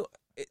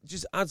it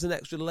just adds an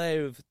extra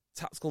layer of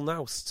tactical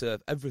nous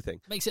to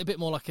everything. Makes it a bit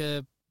more like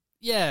a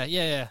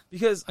yeah.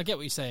 Because I get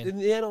what you're saying. In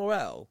the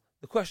NRL,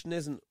 the question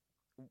isn't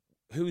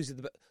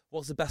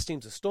what's the best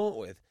team to start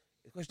with.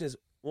 The question is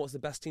what's the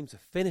best team to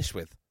finish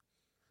with,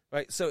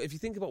 right? So if you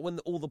think about when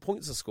all the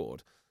points are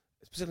scored,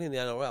 particularly in the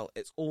NRL,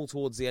 it's all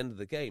towards the end of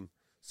the game.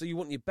 So you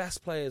want your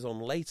best players on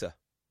later.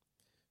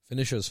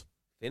 Finishers.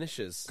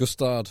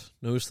 Gustard,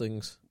 those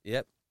things.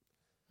 Yep.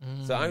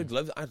 So I'd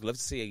love to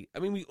see. I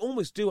mean, we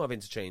almost do have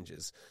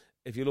interchanges.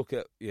 If you look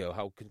at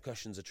how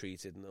concussions are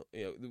treated,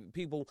 and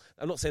people.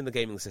 I'm not saying the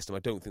gaming system. I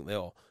don't think they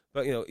are,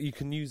 but you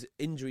can use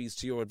injuries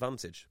to your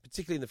advantage,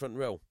 particularly in the front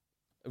row.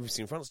 And we've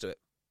seen France do it.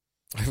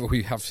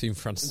 We have seen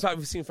France. In fact,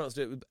 we've seen France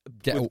do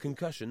it with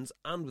concussions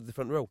and with the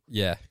front row.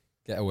 Yeah.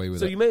 Get away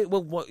with it. So you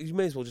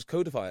may as well just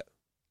codify it,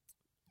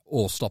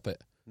 or stop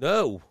it.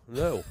 No.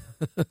 I'm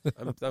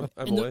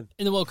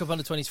in the World Cup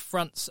under-20s,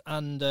 France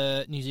and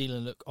New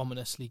Zealand look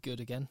ominously good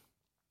again.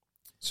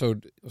 So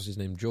what's his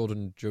name?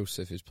 Jordan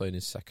Joseph is playing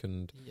his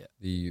second. Yeah.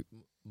 The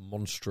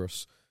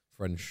monstrous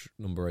French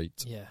number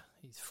 8. Yeah,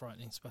 he's a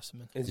frightening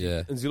specimen. Does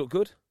he look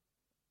good?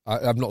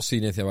 I've not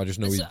seen anything. I just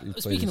know he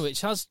speaking of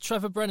which, has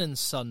Trevor Brennan's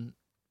son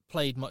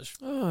played much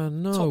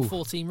top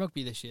 14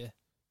 rugby this year?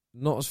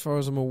 Not as far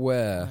as I'm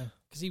aware.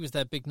 Because he was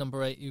their big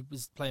number 8 who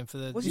was playing for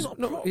the... Was he not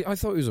a prop? I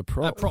thought he was a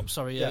prop. Prop,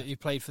 sorry. Yeah. He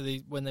played for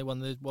when they won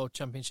the World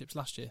Championships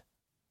last year.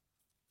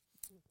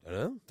 I don't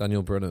know.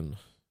 Daniel Brennan.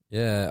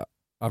 Yeah,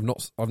 I've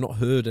not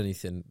heard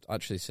anything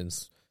actually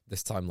since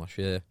this time last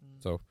year,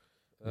 so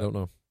I don't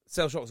know.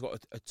 Cellshock's got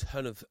a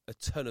ton of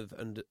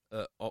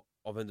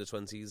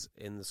under-20s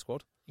in the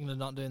squad. England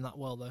not doing that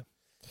well though.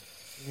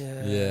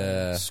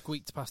 Yeah.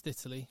 Squeaked past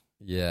Italy.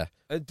 Yeah.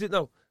 Did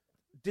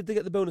they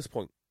get the bonus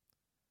point?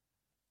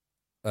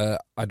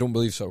 I don't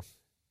believe so.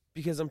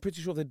 Because I'm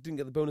pretty sure if they didn't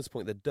get the bonus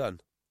point, they're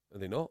done. Are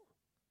they not?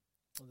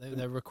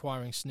 They're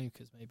requiring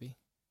snookers, maybe.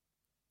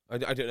 I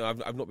don't know.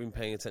 I've not been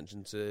paying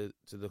attention to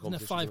the competition.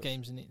 Isn't there 5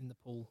 games in the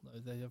pool? No,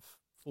 they have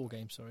 4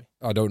 games. Sorry.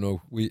 I don't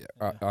know.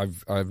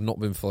 I've not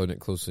been following it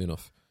closely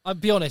enough. I'll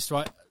be honest,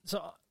 right?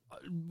 So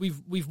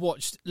we've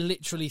watched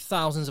literally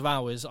thousands of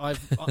hours.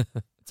 To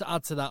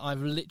add to that,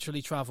 I've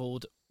literally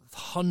travelled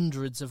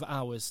hundreds of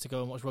hours to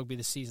go and watch rugby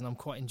this season. I'm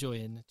quite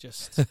enjoying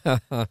just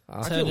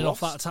turning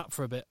off that tap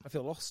for a bit. I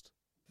feel lost.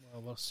 Well,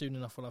 Well, soon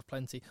enough we'll have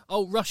plenty.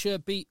 Oh, Russia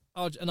beat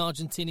an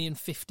Argentinian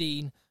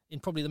 15 in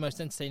probably the most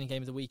entertaining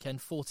game of the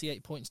weekend,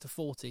 48 points to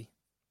 40.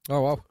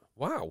 Oh, wow.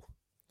 Wow.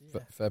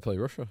 Yeah. Fair play,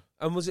 Russia.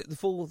 And was it the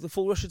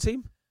full Russia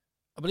team?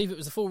 I believe it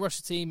was the full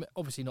Russia team.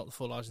 Obviously not the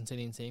full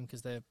Argentinian team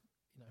because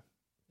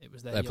it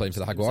was they're playing for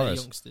the Jaguares.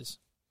 Youngsters.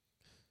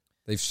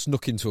 They've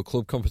snuck into a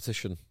club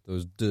competition.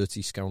 Those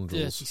dirty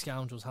scoundrels. Dirty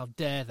scoundrels! How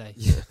dare they?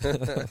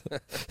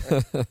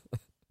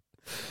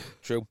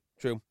 True.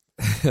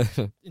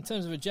 In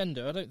terms of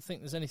agenda, I don't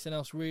think there's anything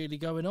else really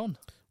going on.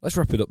 Let's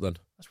wrap it up then.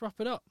 Let's wrap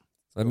it up.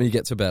 Let me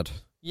get to bed.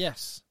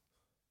 Yes.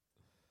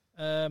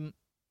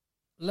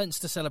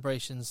 Leinster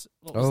celebrations.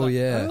 What was that?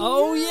 Yeah.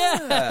 Oh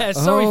yeah.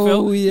 Sorry,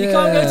 Phil. Yeah. You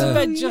can't go to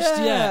bed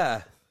just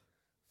yet.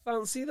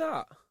 Fancy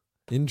that.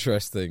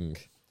 Interesting.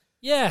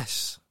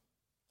 Yes.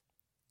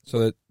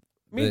 So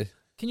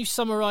can you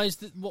summarise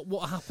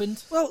what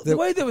happened? Well, the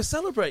way they were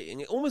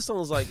celebrating, it almost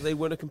sounds like they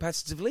won a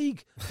competitive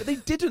league, but they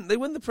didn't. They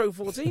won the Pro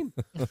 14.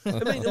 I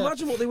mean,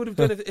 imagine what they would have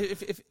done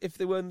if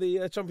they won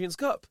the Champions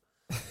Cup.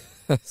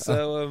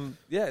 So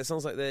it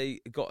sounds like they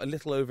got a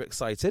little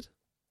overexcited.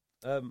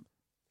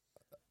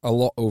 A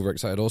lot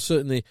overexcited, or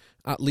certainly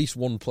at least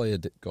one player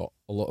got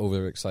a lot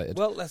overexcited.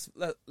 Well, let's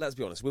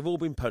be honest. We've all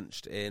been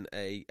punched in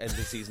a end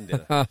of season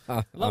dinner.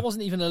 That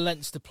wasn't even a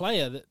Leinster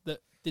player that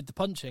did the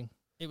punching.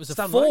 It was a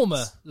Stan former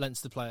Wright.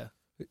 Leinster player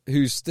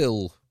Who's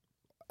still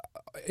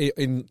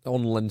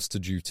on Leinster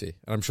duty.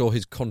 And I'm sure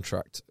his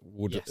contract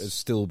would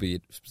still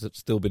been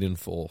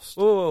enforced.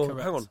 Oh,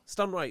 Correct. hang on.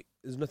 Stan Wright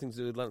has nothing to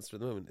do with Leinster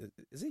at the moment.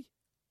 Is he?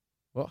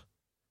 What?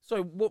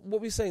 Sorry, what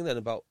were you saying then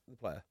about the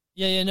player?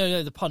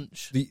 No, the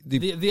punch. No.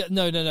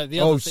 The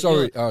Oh, other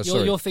sorry.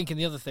 Sorry. You're thinking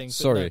the other thing.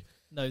 Sorry.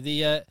 No,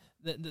 the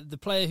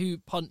player who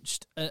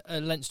punched a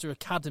Leinster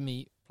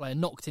Academy player,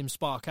 knocked him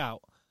spark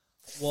out,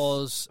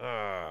 was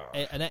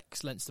an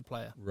ex-Leinster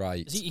player.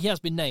 Right. He has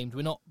been named.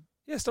 We're not...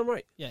 Yeah, Stan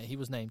Wright. Yeah, he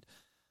was named.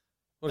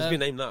 Well, he's been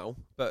named now,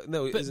 but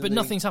no. But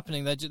nothing's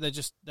happening. They're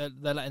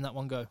letting that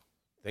one go.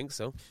 I think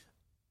so.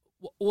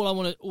 All I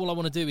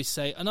want to do is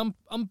say, and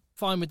I'm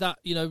fine with that.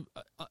 You know,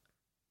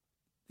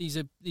 these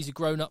are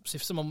grown ups.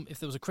 If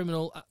there was a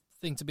criminal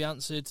thing to be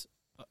answered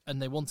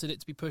and they wanted it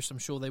to be pushed, I'm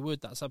sure they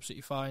would. That's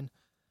absolutely fine.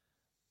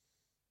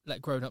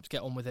 Let grown ups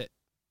get on with it.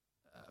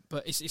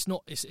 But it's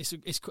not. It's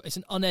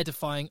an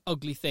unedifying,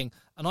 ugly thing.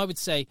 And I would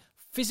say,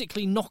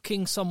 physically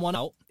knocking someone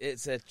out,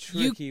 it's a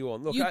tricky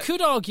one. Look, you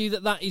could argue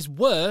that is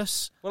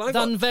worse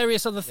than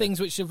various other things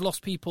which have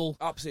lost people.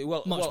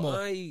 Absolutely. Much more.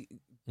 I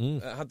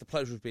had the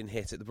pleasure of being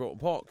hit at the Broughton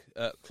Park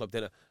club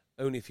dinner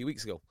only a few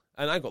weeks ago,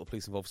 and I got the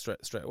police involved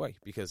straight away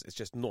because it's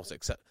just not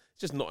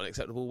an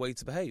acceptable way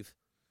to behave.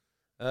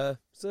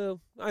 So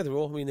either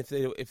or. I mean, if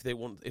they don't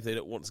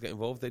want to get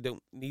involved, they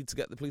don't need to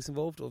get the police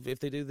involved, or if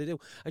they do, they do.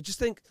 I just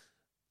think,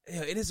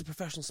 it is a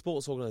professional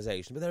sports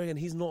organisation, but there again,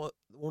 he's not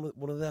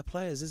one of their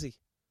players, is he?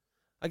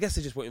 I guess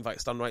they just won't invite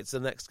Stan Wright to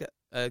the next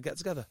get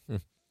together.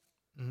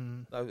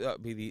 That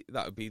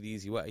would be the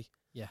easy way.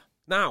 Yeah.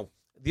 Now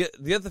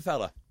the other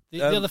fella,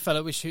 the other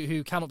fella,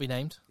 who cannot be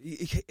named.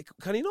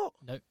 Can he not?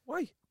 No.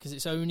 Why? Because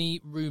it's only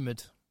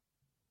rumoured.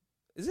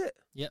 Is it?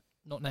 Yep,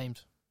 not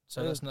named.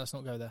 So let's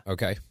not go there.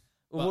 Okay.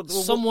 But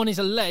someone is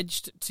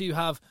alleged to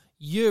have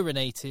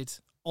urinated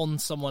on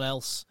someone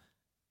else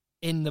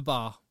in the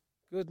bar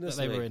Goodness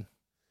that they me. were in.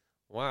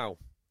 Wow.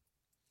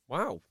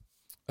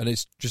 And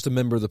it's just a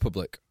member of the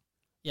public.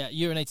 Yeah,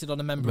 urinated on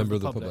a member of the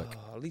public.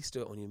 Oh, at least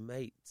do it on your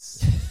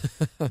mates.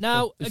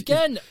 Now,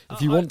 again...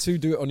 If you want to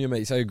do it on your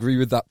mates, I agree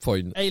with that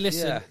point. Hey,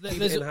 listen, Yeah,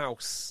 there's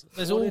in-house.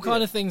 There's all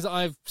kind of things that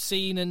I've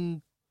seen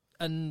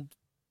and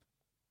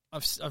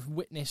I've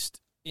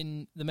witnessed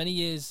in the many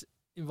years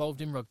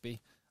involved in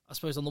rugby. I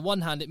suppose on the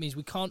one hand, it means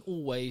we can't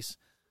always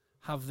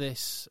have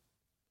this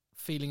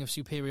feeling of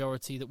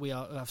superiority that we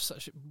have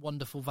such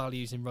wonderful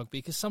values in rugby,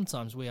 because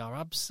sometimes we are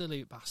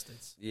absolute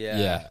bastards.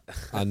 Yeah.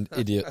 And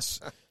idiots.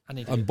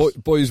 And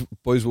boys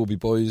will be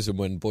boys, and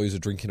when boys are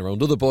drinking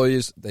around other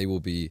boys, they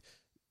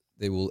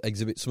will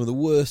exhibit some of the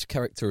worst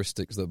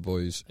characteristics that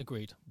boys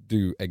Agreed.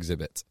 do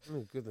exhibit.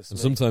 Oh, goodness And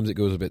me. sometimes it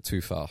goes a bit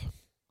too far.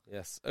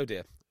 Yes. Oh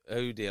dear,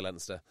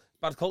 Leinster.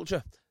 Bad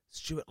culture.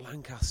 Stuart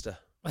Lancaster.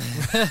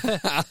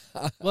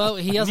 Well,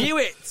 he has Knew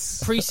it.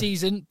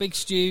 pre-season. Big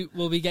Stu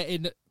will be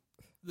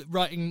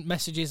writing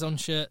messages on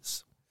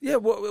shirts. Yeah.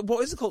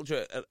 What is the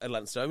culture at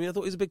Leinster? I mean, I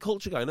thought he was a big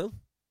culture guy. No.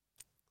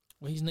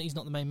 Well, he's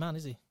not the main man,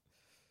 is he?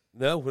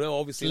 No,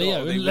 obviously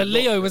Leo. not.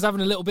 Leo was having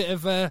a little bit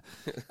of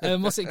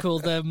what's it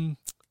called?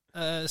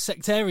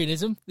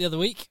 Sectarianism the other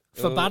week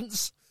for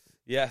Bants.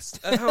 Yes.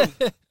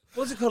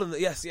 What's it called?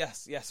 Yes,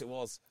 it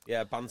was.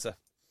 Yeah, banter.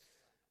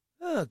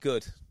 Oh,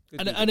 good.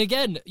 And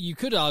again, you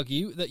could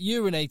argue that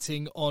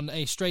urinating on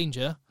a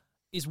stranger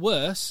is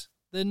worse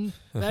than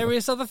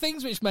various other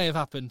things which may have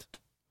happened.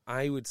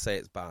 I would say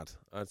it's bad.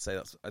 I'd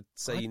say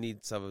you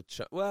need to have a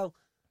chat. Well,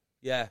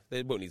 yeah,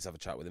 they won't need to have a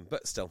chat with him,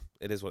 but still,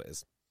 it is what it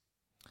is.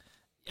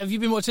 Have you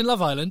been watching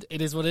Love Island?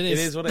 It is what it is.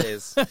 It is what it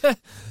is.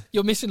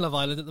 You're missing Love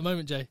Island at the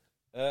moment, Jay.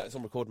 It's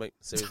on record, mate.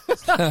 Series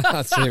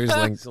Series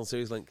link. It's on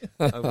Series Link.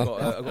 I've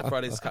got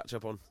Friday's catch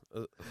up on.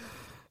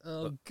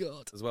 Oh,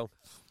 God. As well.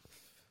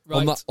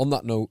 Right. On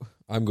that note,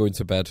 I'm going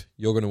to bed.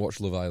 You're going to watch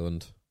Love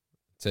Island.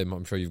 Tim,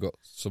 I'm sure you've got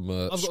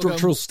some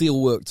structural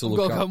steel work to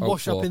look at. I've got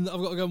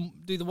to go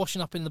and do the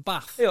washing up in the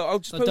bath. Yeah, I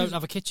don't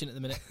have a kitchen at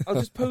the minute. I'll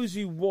just pose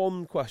you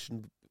one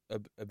question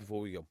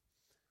before we go.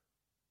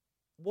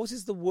 What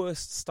is the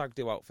worst stag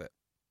do outfit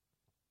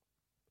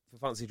for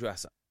fancy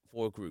dress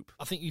for a group?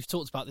 I think you've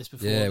talked about this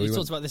before. Yeah, you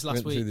talked about this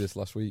last week. Through this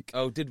last week.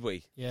 Oh, did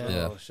we?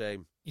 Yeah. Oh,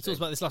 shame. You talked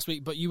about this last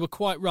week, but you were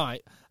quite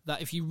right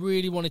that if you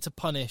really wanted to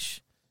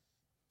punish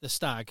the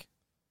stag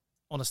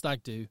on a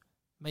stag do,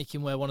 make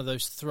him wear one of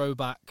those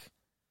throwback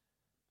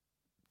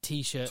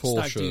T-shirt,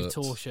 stag do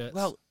tour shirts.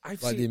 Well,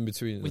 I've like seen the in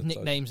between with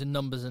nicknames and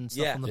numbers and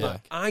stuff on the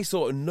back. I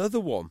saw another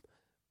one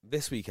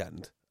this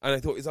weekend, and I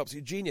thought it was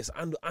absolutely genius,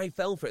 and I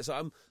fell for it. So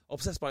I'm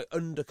obsessed by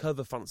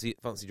undercover fancy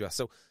dress.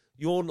 So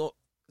you're not.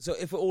 So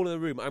if we're all in the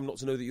room, I'm not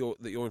to know that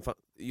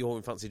you're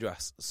in fancy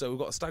dress. So we've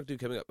got a stag do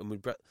coming up,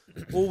 and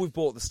all we've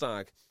bought the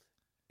stag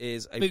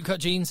is a bootcut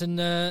jeans and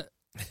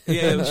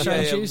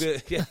shoes.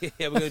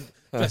 We're going to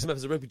dress him up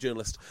as a rugby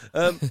journalist.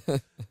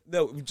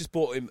 No, we just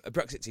bought him a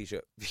Brexit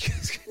T-shirt.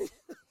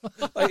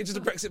 Like, just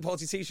a Brexit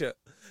Party T-shirt.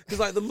 Because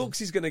like the looks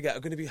he's going to get are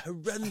going to be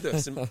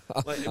horrendous in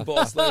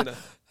Barcelona.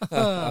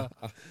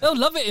 They'll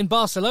love it in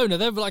Barcelona.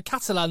 They're like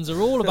Catalans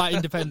are all about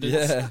independence.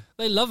 Yeah.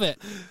 They love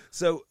it.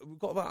 So we've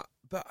got that.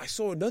 But I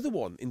saw another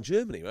one in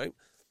Germany, right?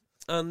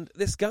 And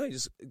this guy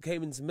just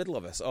came into the middle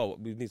of us. Oh,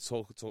 we need to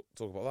talk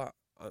about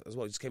that as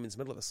well. He just came into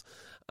the middle of us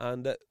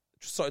and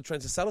started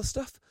trying to sell us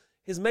stuff.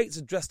 His mates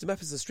had dressed him up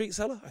as a street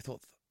seller. I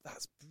thought,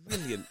 that's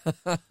brilliant.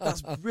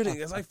 That's brilliant.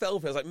 As I fell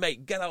for it, I was like,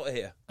 mate, get out of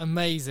here.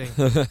 Amazing.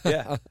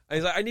 Yeah. And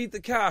he's like, I need the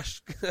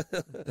cash.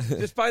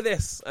 Just buy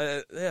this.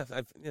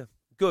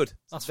 Good.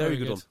 That's very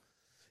good one.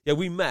 Yeah,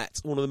 we met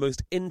one of the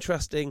most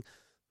interesting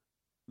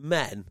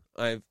men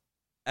I've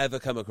ever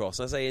come across.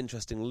 And I say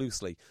interesting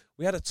loosely.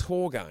 We had a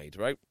tour guide,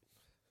 right?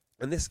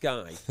 And this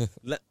guy,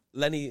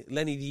 Lenny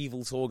the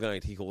evil tour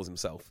guide, he calls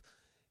himself,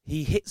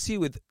 he hits you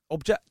with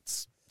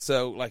objects.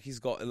 So, like, he's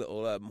got a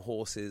little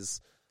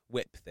horse's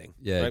whip thing.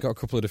 Yeah, right? got a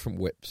couple of different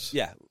whips.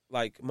 Yeah,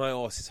 like, my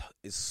horse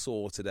is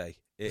sore today.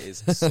 It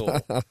is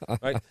sore,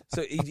 right?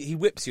 So he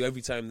whips you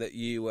every time that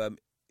you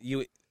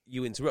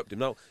interrupt him.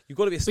 Now, you've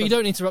got to be But you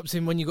don't interrupt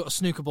him when you've got a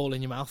snooker ball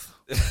in your mouth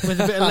with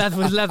a bit of leather,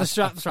 with leather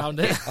straps around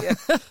it.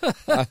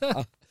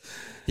 Yeah.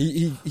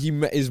 He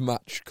met his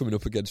match coming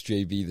up against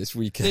JB this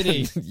weekend.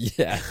 Did he?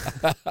 Yeah.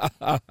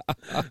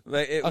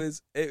 Mate, it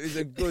was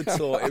a good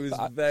tour. It was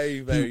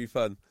very, very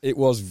fun. It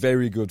was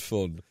very good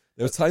fun.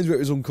 There were times where it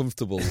was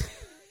uncomfortable.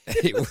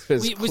 It was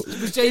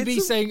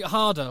JB saying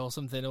harder or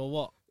something, or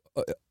what?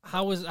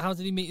 How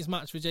did he meet his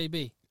match with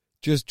JB?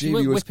 Just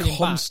JB was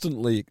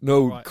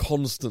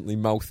constantly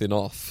mouthing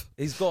off.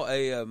 He's got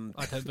a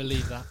I don't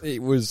believe that.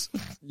 It was,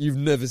 you've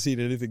never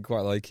seen anything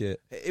quite like it.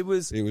 It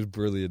was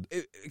brilliant.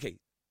 Okay,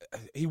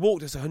 he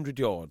walked us 100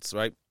 yards,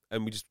 right?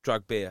 And we just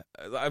dragged beer.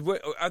 At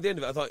the end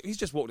of it, I thought, he's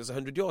just walked us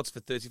 100 yards for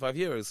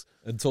 €35.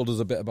 And told us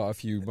a bit about a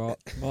few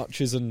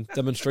marches and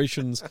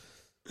demonstrations.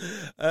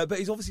 But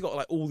he's obviously got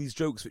like all these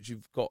jokes which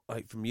you've got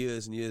like from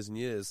years and years and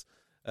years.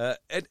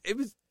 And it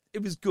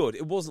was good.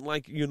 It wasn't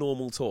like your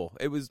normal tour.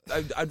 It was.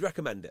 I'd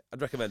recommend it.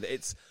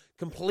 It's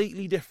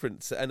completely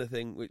different to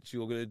anything which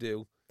you're going to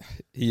do.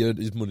 He earned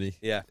his money.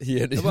 Yeah,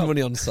 he earned his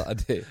money on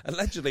Saturday.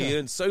 Allegedly, he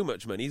earned so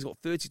much money. He's got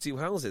 32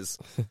 houses.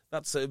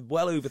 That's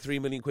well over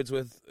 $3 million quid's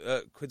worth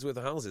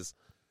of houses,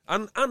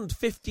 and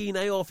 15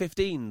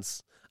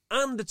 AR-15s,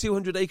 and a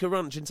 200-acre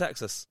ranch in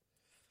Texas.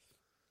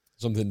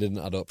 Something didn't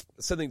add up.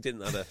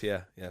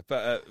 Yeah.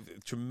 But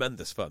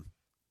tremendous fun.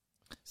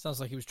 Sounds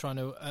like he was trying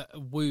to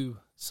woo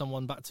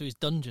someone back to his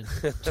dungeon.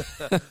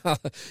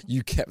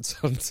 You kept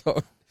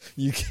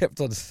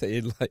on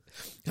saying, like,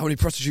 how many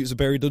prostitutes are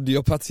buried under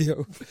your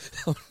patio?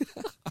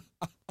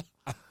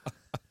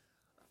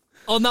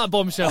 On that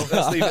bombshell.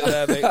 Let's leave it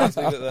there, mate. Let's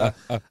leave it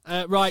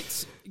there.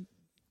 Right.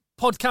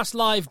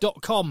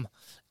 Podcastlive.com.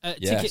 Yes.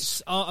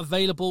 Tickets are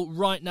available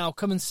right now.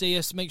 Come and see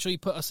us. Make sure you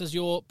put us as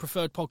your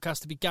preferred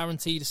podcast to be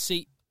guaranteed a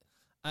seat.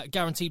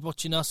 Guaranteed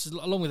watching us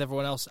along with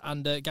everyone else,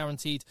 and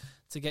guaranteed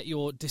to get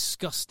your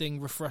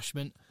disgusting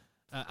refreshment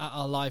at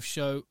our live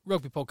show.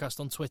 Rugby Podcast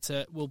on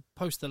Twitter. We'll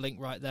post the link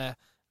right there,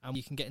 and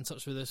you can get in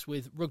touch with us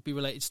with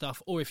rugby-related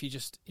stuff, or if you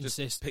just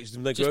insist, pictures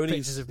of Negronis.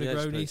 Pictures of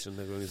Negronis. Pictures of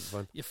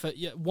Negronis is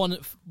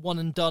fine. One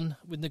and done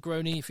with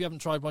Negroni. If you haven't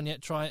tried one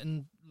yet, try it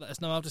and let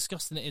us know how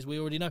disgusting it is. We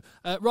already know.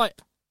 Right.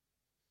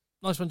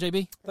 Nice one,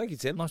 JB. Thank you,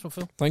 Tim. Nice one,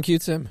 Phil. Thank you,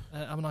 Tim.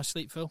 Have a nice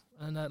sleep, Phil,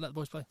 and let the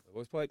boys play. The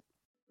boys play.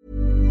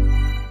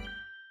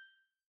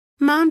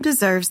 Mom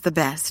deserves the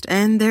best,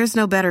 and there's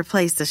no better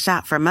place to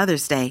shop for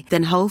Mother's Day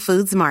than Whole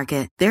Foods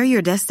Market. They're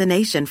your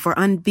destination for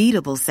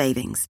unbeatable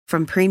savings,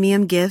 from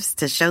premium gifts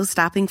to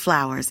show-stopping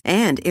flowers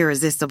and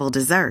irresistible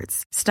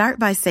desserts. Start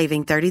by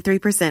saving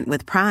 33%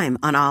 with Prime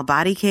on all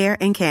body care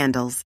and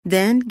candles.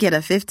 Then get a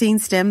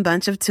 15-stem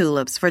bunch of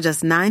tulips for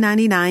just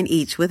 $9.99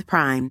 each with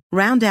Prime.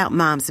 Round out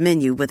Mom's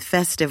menu with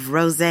festive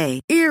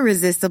rosé,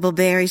 irresistible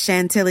berry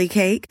chantilly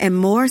cake, and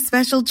more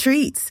special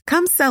treats.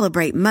 Come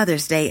celebrate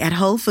Mother's Day at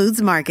Whole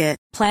Foods Market.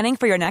 Planning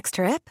for your next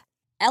trip?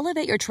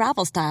 Elevate your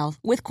travel style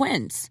with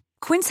Quince.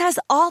 Quince has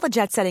all the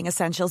jet-setting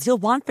essentials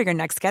you'll want for your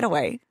next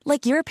getaway,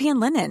 like European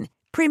linen,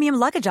 premium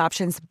luggage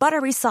options,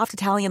 buttery soft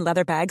Italian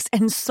leather bags,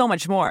 and so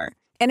much more.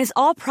 And is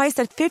all priced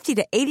at 50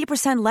 to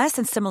 80% less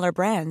than similar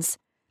brands.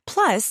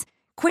 Plus,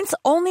 Quince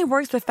only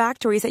works with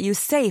factories that use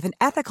safe and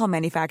ethical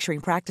manufacturing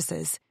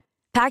practices.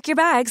 Pack your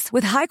bags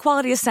with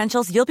high-quality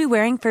essentials you'll be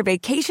wearing for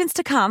vacations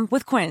to come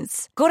with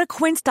Quince. Go to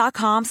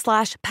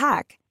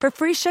quince.com/pack for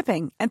free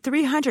shipping and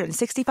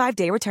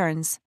 365-day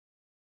returns.